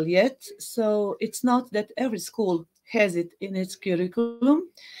official yet, so it's not that every school has it in its curriculum.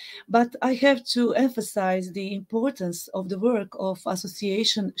 But I have to emphasize the importance of the work of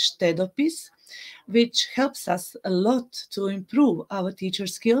Association Štedopis, which helps us a lot to improve our teacher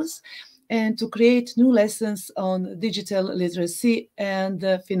skills and to create new lessons on digital literacy and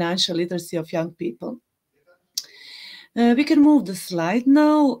financial literacy of young people. We can move the slide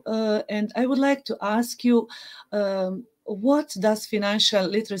now, and I would like to ask you, what does financial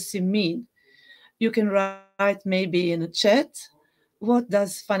literacy mean? You can write maybe in a chat, what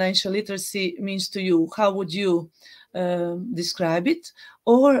does financial literacy means to you? How would you describe it?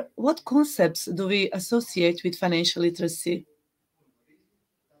 Or what concepts do we associate with financial literacy?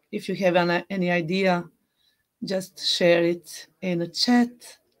 If you have any idea, just share it in the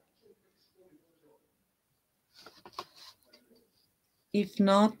chat. If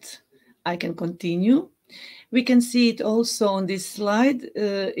not, I can continue. We can see it also on this slide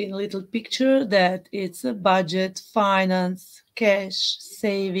in a little picture that it's a budget, finance, cash,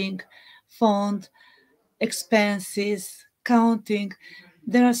 saving, fund, expenses, counting.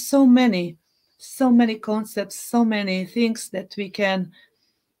 There are so many concepts, so many things that we can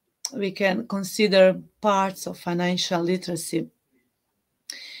consider parts of financial literacy.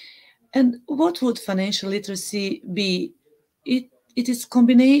 And what would financial literacy be? It is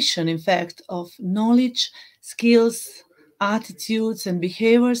combination, in fact, of knowledge, skills, attitudes, and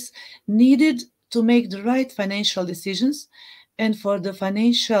behaviors needed to make the right financial decisions and for the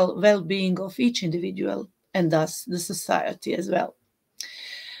financial well-being of each individual, and thus the society as well.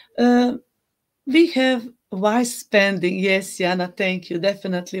 We have wise spending. Yes, Jana, thank you.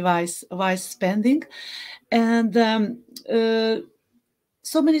 Definitely wise spending. And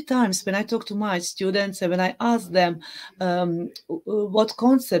so many times when I talk to my students and when I ask them what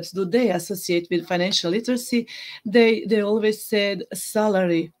concepts do they associate with financial literacy, they always said a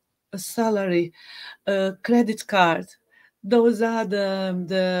salary, credit card. Those are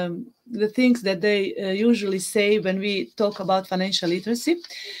the things that they usually say when we talk about financial literacy.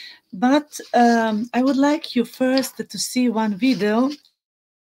 But I would like you first to see one video.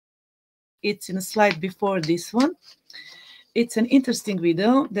 It's in a slide before this one. It's an interesting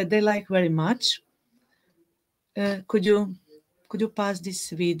video that they like very much. Could you pass this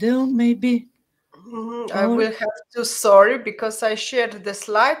video maybe? I will have to, sorry, because I shared the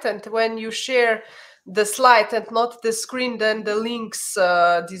slide, and when you share the slide and not the screen, then the links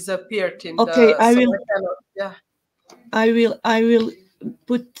disappeared in okay, the. I so will. I cannot, yeah. I will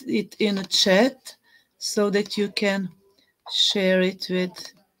put it in a chat so that you can share it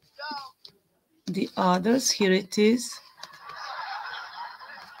with the others. Here it is.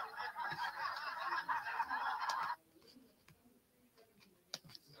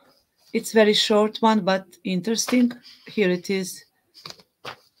 It's very short one, but interesting. Here it is.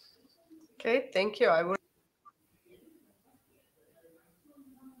 Okay, thank you. I will.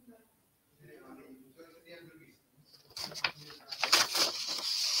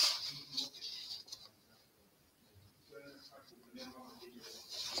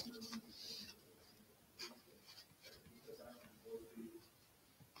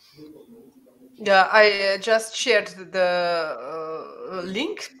 Yeah, I just shared the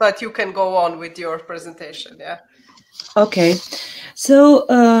link, but you can go on with your presentation. Yeah. Okay, so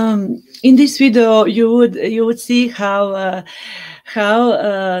in this video you would see how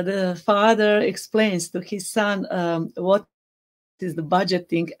the father explains to his son what is the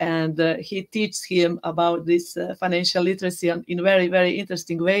budgeting, and he teaches him about this financial literacy in a very, very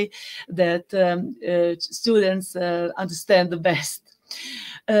interesting way that students understand the best.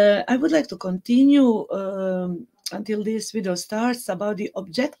 I would like to continue until this video starts about the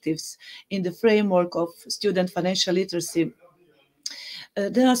objectives in the framework of student financial literacy.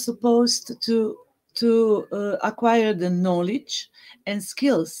 They are supposed to acquire the knowledge and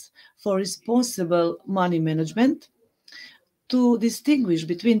skills for responsible money management, to distinguish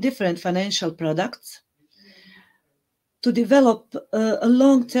between different financial products, to develop a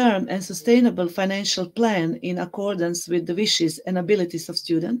long-term and sustainable financial plan in accordance with the wishes and abilities of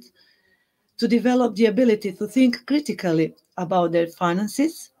students, to develop the ability to think critically about their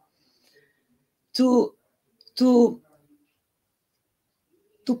finances, to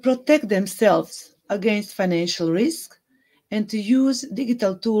protect themselves against financial risk, and to use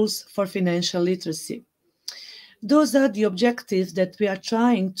digital tools for financial literacy. Those are the objectives that we are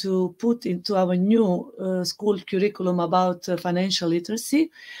trying to put into our new school curriculum about financial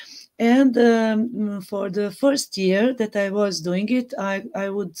literacy. And for the first year that I was doing it, I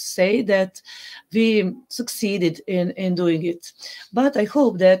would say that we succeeded in doing it. But I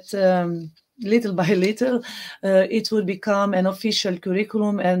hope that little by little, it would become an official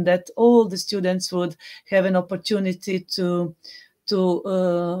curriculum, and that all the students would have an opportunity to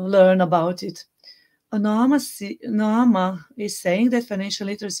learn about it. Noama is saying that financial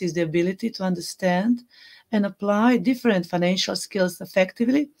literacy is the ability to understand and apply different financial skills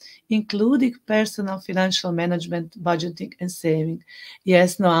effectively, including personal financial management, budgeting, and saving.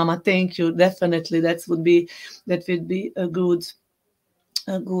 Yes, Noama, thank you. Definitely, that would be a good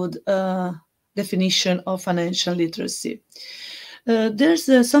definition of financial literacy.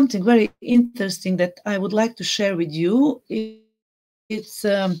 There's something very interesting that I would like to share with you.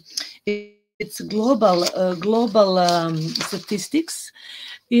 It's global statistics.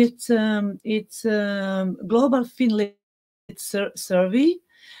 It's global Finlit survey,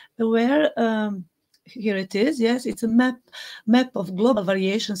 where here it is. Yes, it's a map of global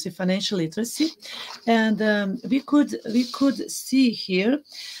variations in financial literacy, and we could see here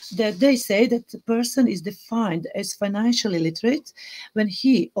that they say that the person is defined as financially literate when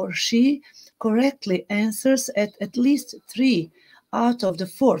he or she correctly answers at least 3 out of the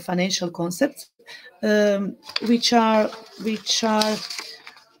 4 financial concepts, which are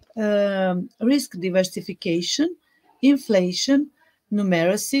risk diversification, inflation,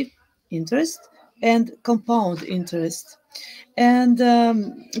 numeracy, interest, and compound interest. And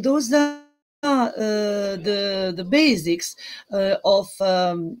those are the basics of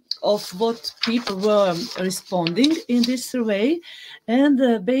what people were responding in this survey.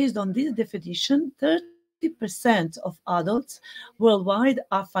 And based on this definition, 30% of adults worldwide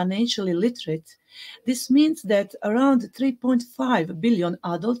are financially literate. This means that around 3.5 billion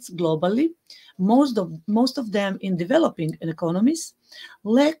adults globally, most of them in developing economies,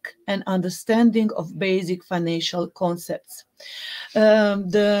 lack an understanding of basic financial concepts.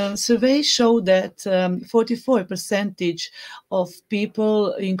 The survey showed that 44% of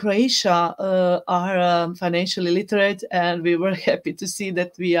people in Croatia are financially literate, and we were happy to see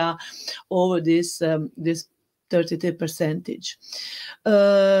that we are over this 32%.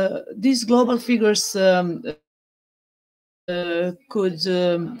 These global figures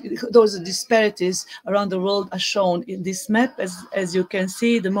those disparities around the world are shown in this map. As you can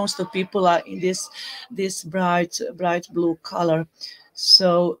see, the most of people are in this bright blue color.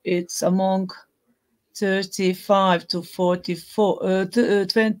 So it's among 35 to 44,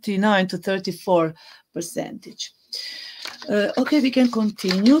 29 to 34%. Okay, we can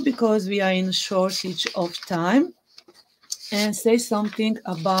continue because we are in shortage of time, and say something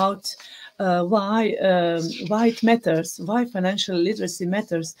about why it matters, why financial literacy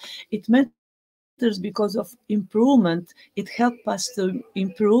matters. It matters because of improvement. It helps us to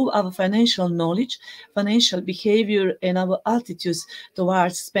improve our financial knowledge, financial behavior, and our attitudes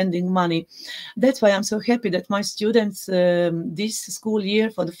towards spending money. That's why I'm so happy that my students this school year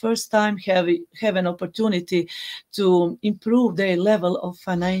for the first time have an opportunity to improve their level of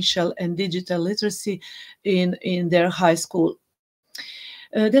financial and digital literacy in their high school.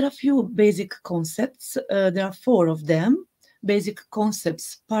 There are a few basic concepts. There are 4 of them. Basic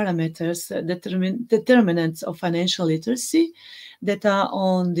concepts, parameters, determinants of financial literacy that are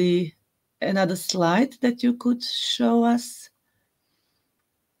on the another slide that you could show us.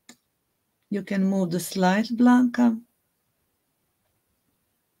 You can move the slide, Blanca.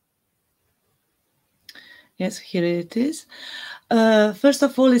 Yes, here it is. First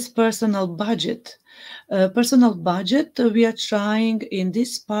of all is personal budget. Personal budget, we are trying in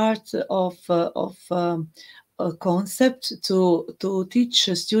this part of a concept to teach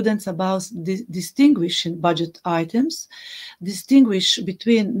students about distinguishing budget items, distinguish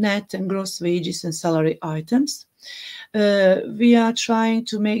between net and gross wages and salary items. We are trying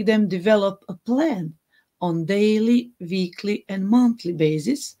to make them develop a plan on daily, weekly, and monthly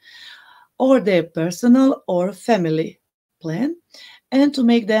basis, or their personal or family plan, and to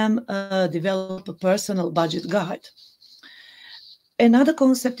make them develop a personal budget guide. Another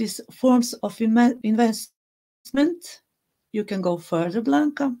concept is forms of investment. You can go further,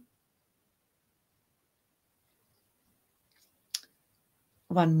 Blanca.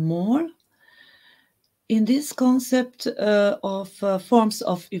 One more. In this concept of forms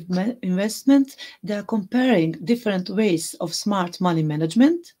of investment, they are comparing different ways of smart money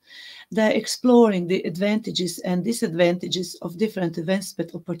management. They're exploring the advantages and disadvantages of different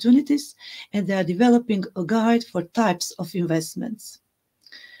investment opportunities, and they are developing a guide for types of investments.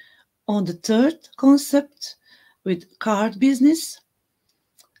 On the third concept, with card business,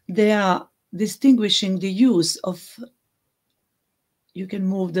 they are distinguishing the use of, you can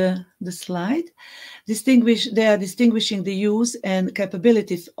move the slide, they are distinguishing the use and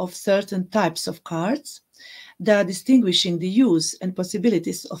capabilities of certain types of cards. They are distinguishing the use and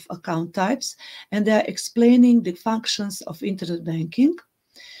possibilities of account types, and they are explaining the functions of internet banking.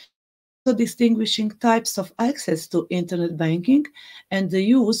 So distinguishing types of access to internet banking and the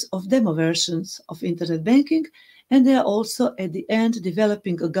use of demo versions of internet banking, and they are also at the end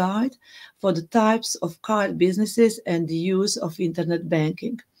developing a guide for the types of card businesses and the use of internet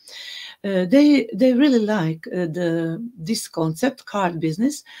banking. They really like this concept, card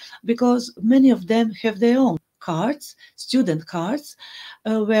business, because many of them have their own cards, student cards,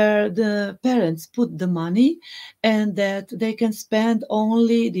 where the parents put the money and that they can spend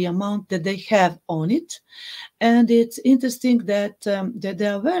only the amount that they have on it. And it's interesting that they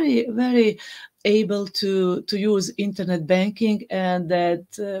are very, very able to use internet banking, and that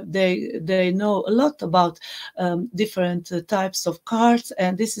they know a lot about different types of cards,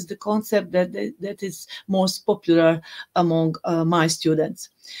 and this is the concept that is most popular among my students.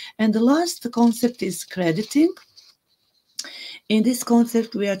 And the last concept is crediting. In this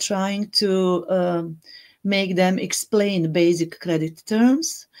concept, we are trying to make them explain basic credit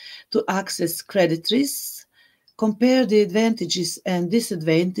terms, to access credit risks, compare the advantages and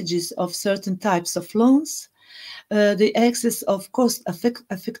disadvantages of certain types of loans, the access of cost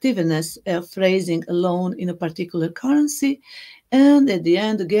effectiveness of raising a loan in a particular currency, and at the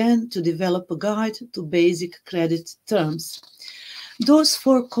end again to develop a guide to basic credit terms. Those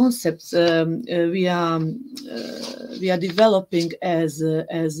 4 concepts we are developing as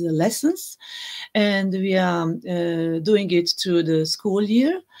lessons, and we are doing it through the school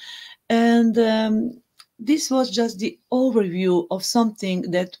year. And this was just the overview of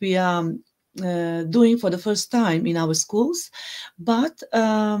something that we are doing for the first time in our schools. But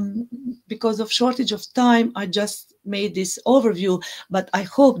because of shortage of time, I just made this overview. But I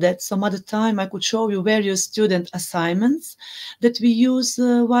hope that some other time I could show you various student assignments that we use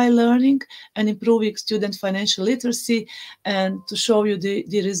while learning and improving student financial literacy, and to show you the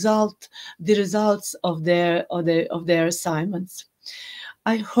results of their assignments.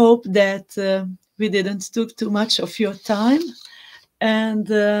 I hope that we didn't took too much of your time, and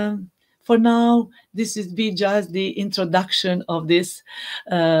for now, this is just the introduction of this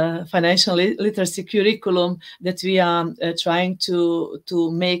financial literacy curriculum that we are trying to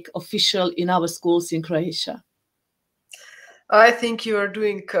make official in our schools in Croatia. I think you are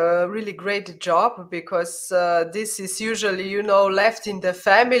doing a really great job, because this is usually, you know, left in the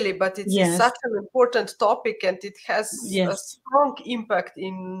family, but it's such an important topic, and it has a strong impact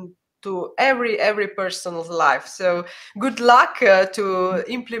into every person's life. So good luck to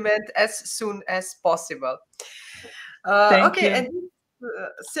implement as soon as possible. Thank you. And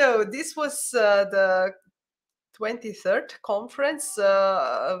so this was the 23rd conference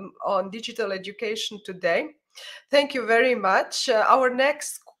on digital education today. Thank you very much. Our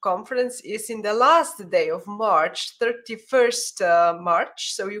next conference is in the last day of March, 31st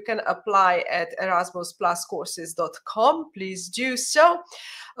March. So you can apply at erasmuspluscourses.com. Please do so.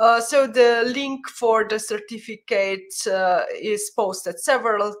 So the link for the certificate is posted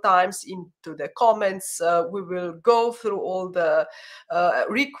several times into the comments. We will go through all the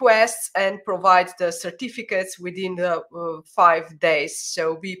requests and provide the certificates within the 5 days.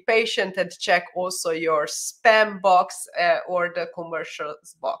 So be patient and check also your spam box or the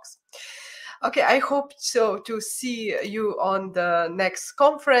commercials box. Okay, I hope so to see you on the next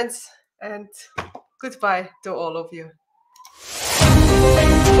conference, and goodbye to all of you.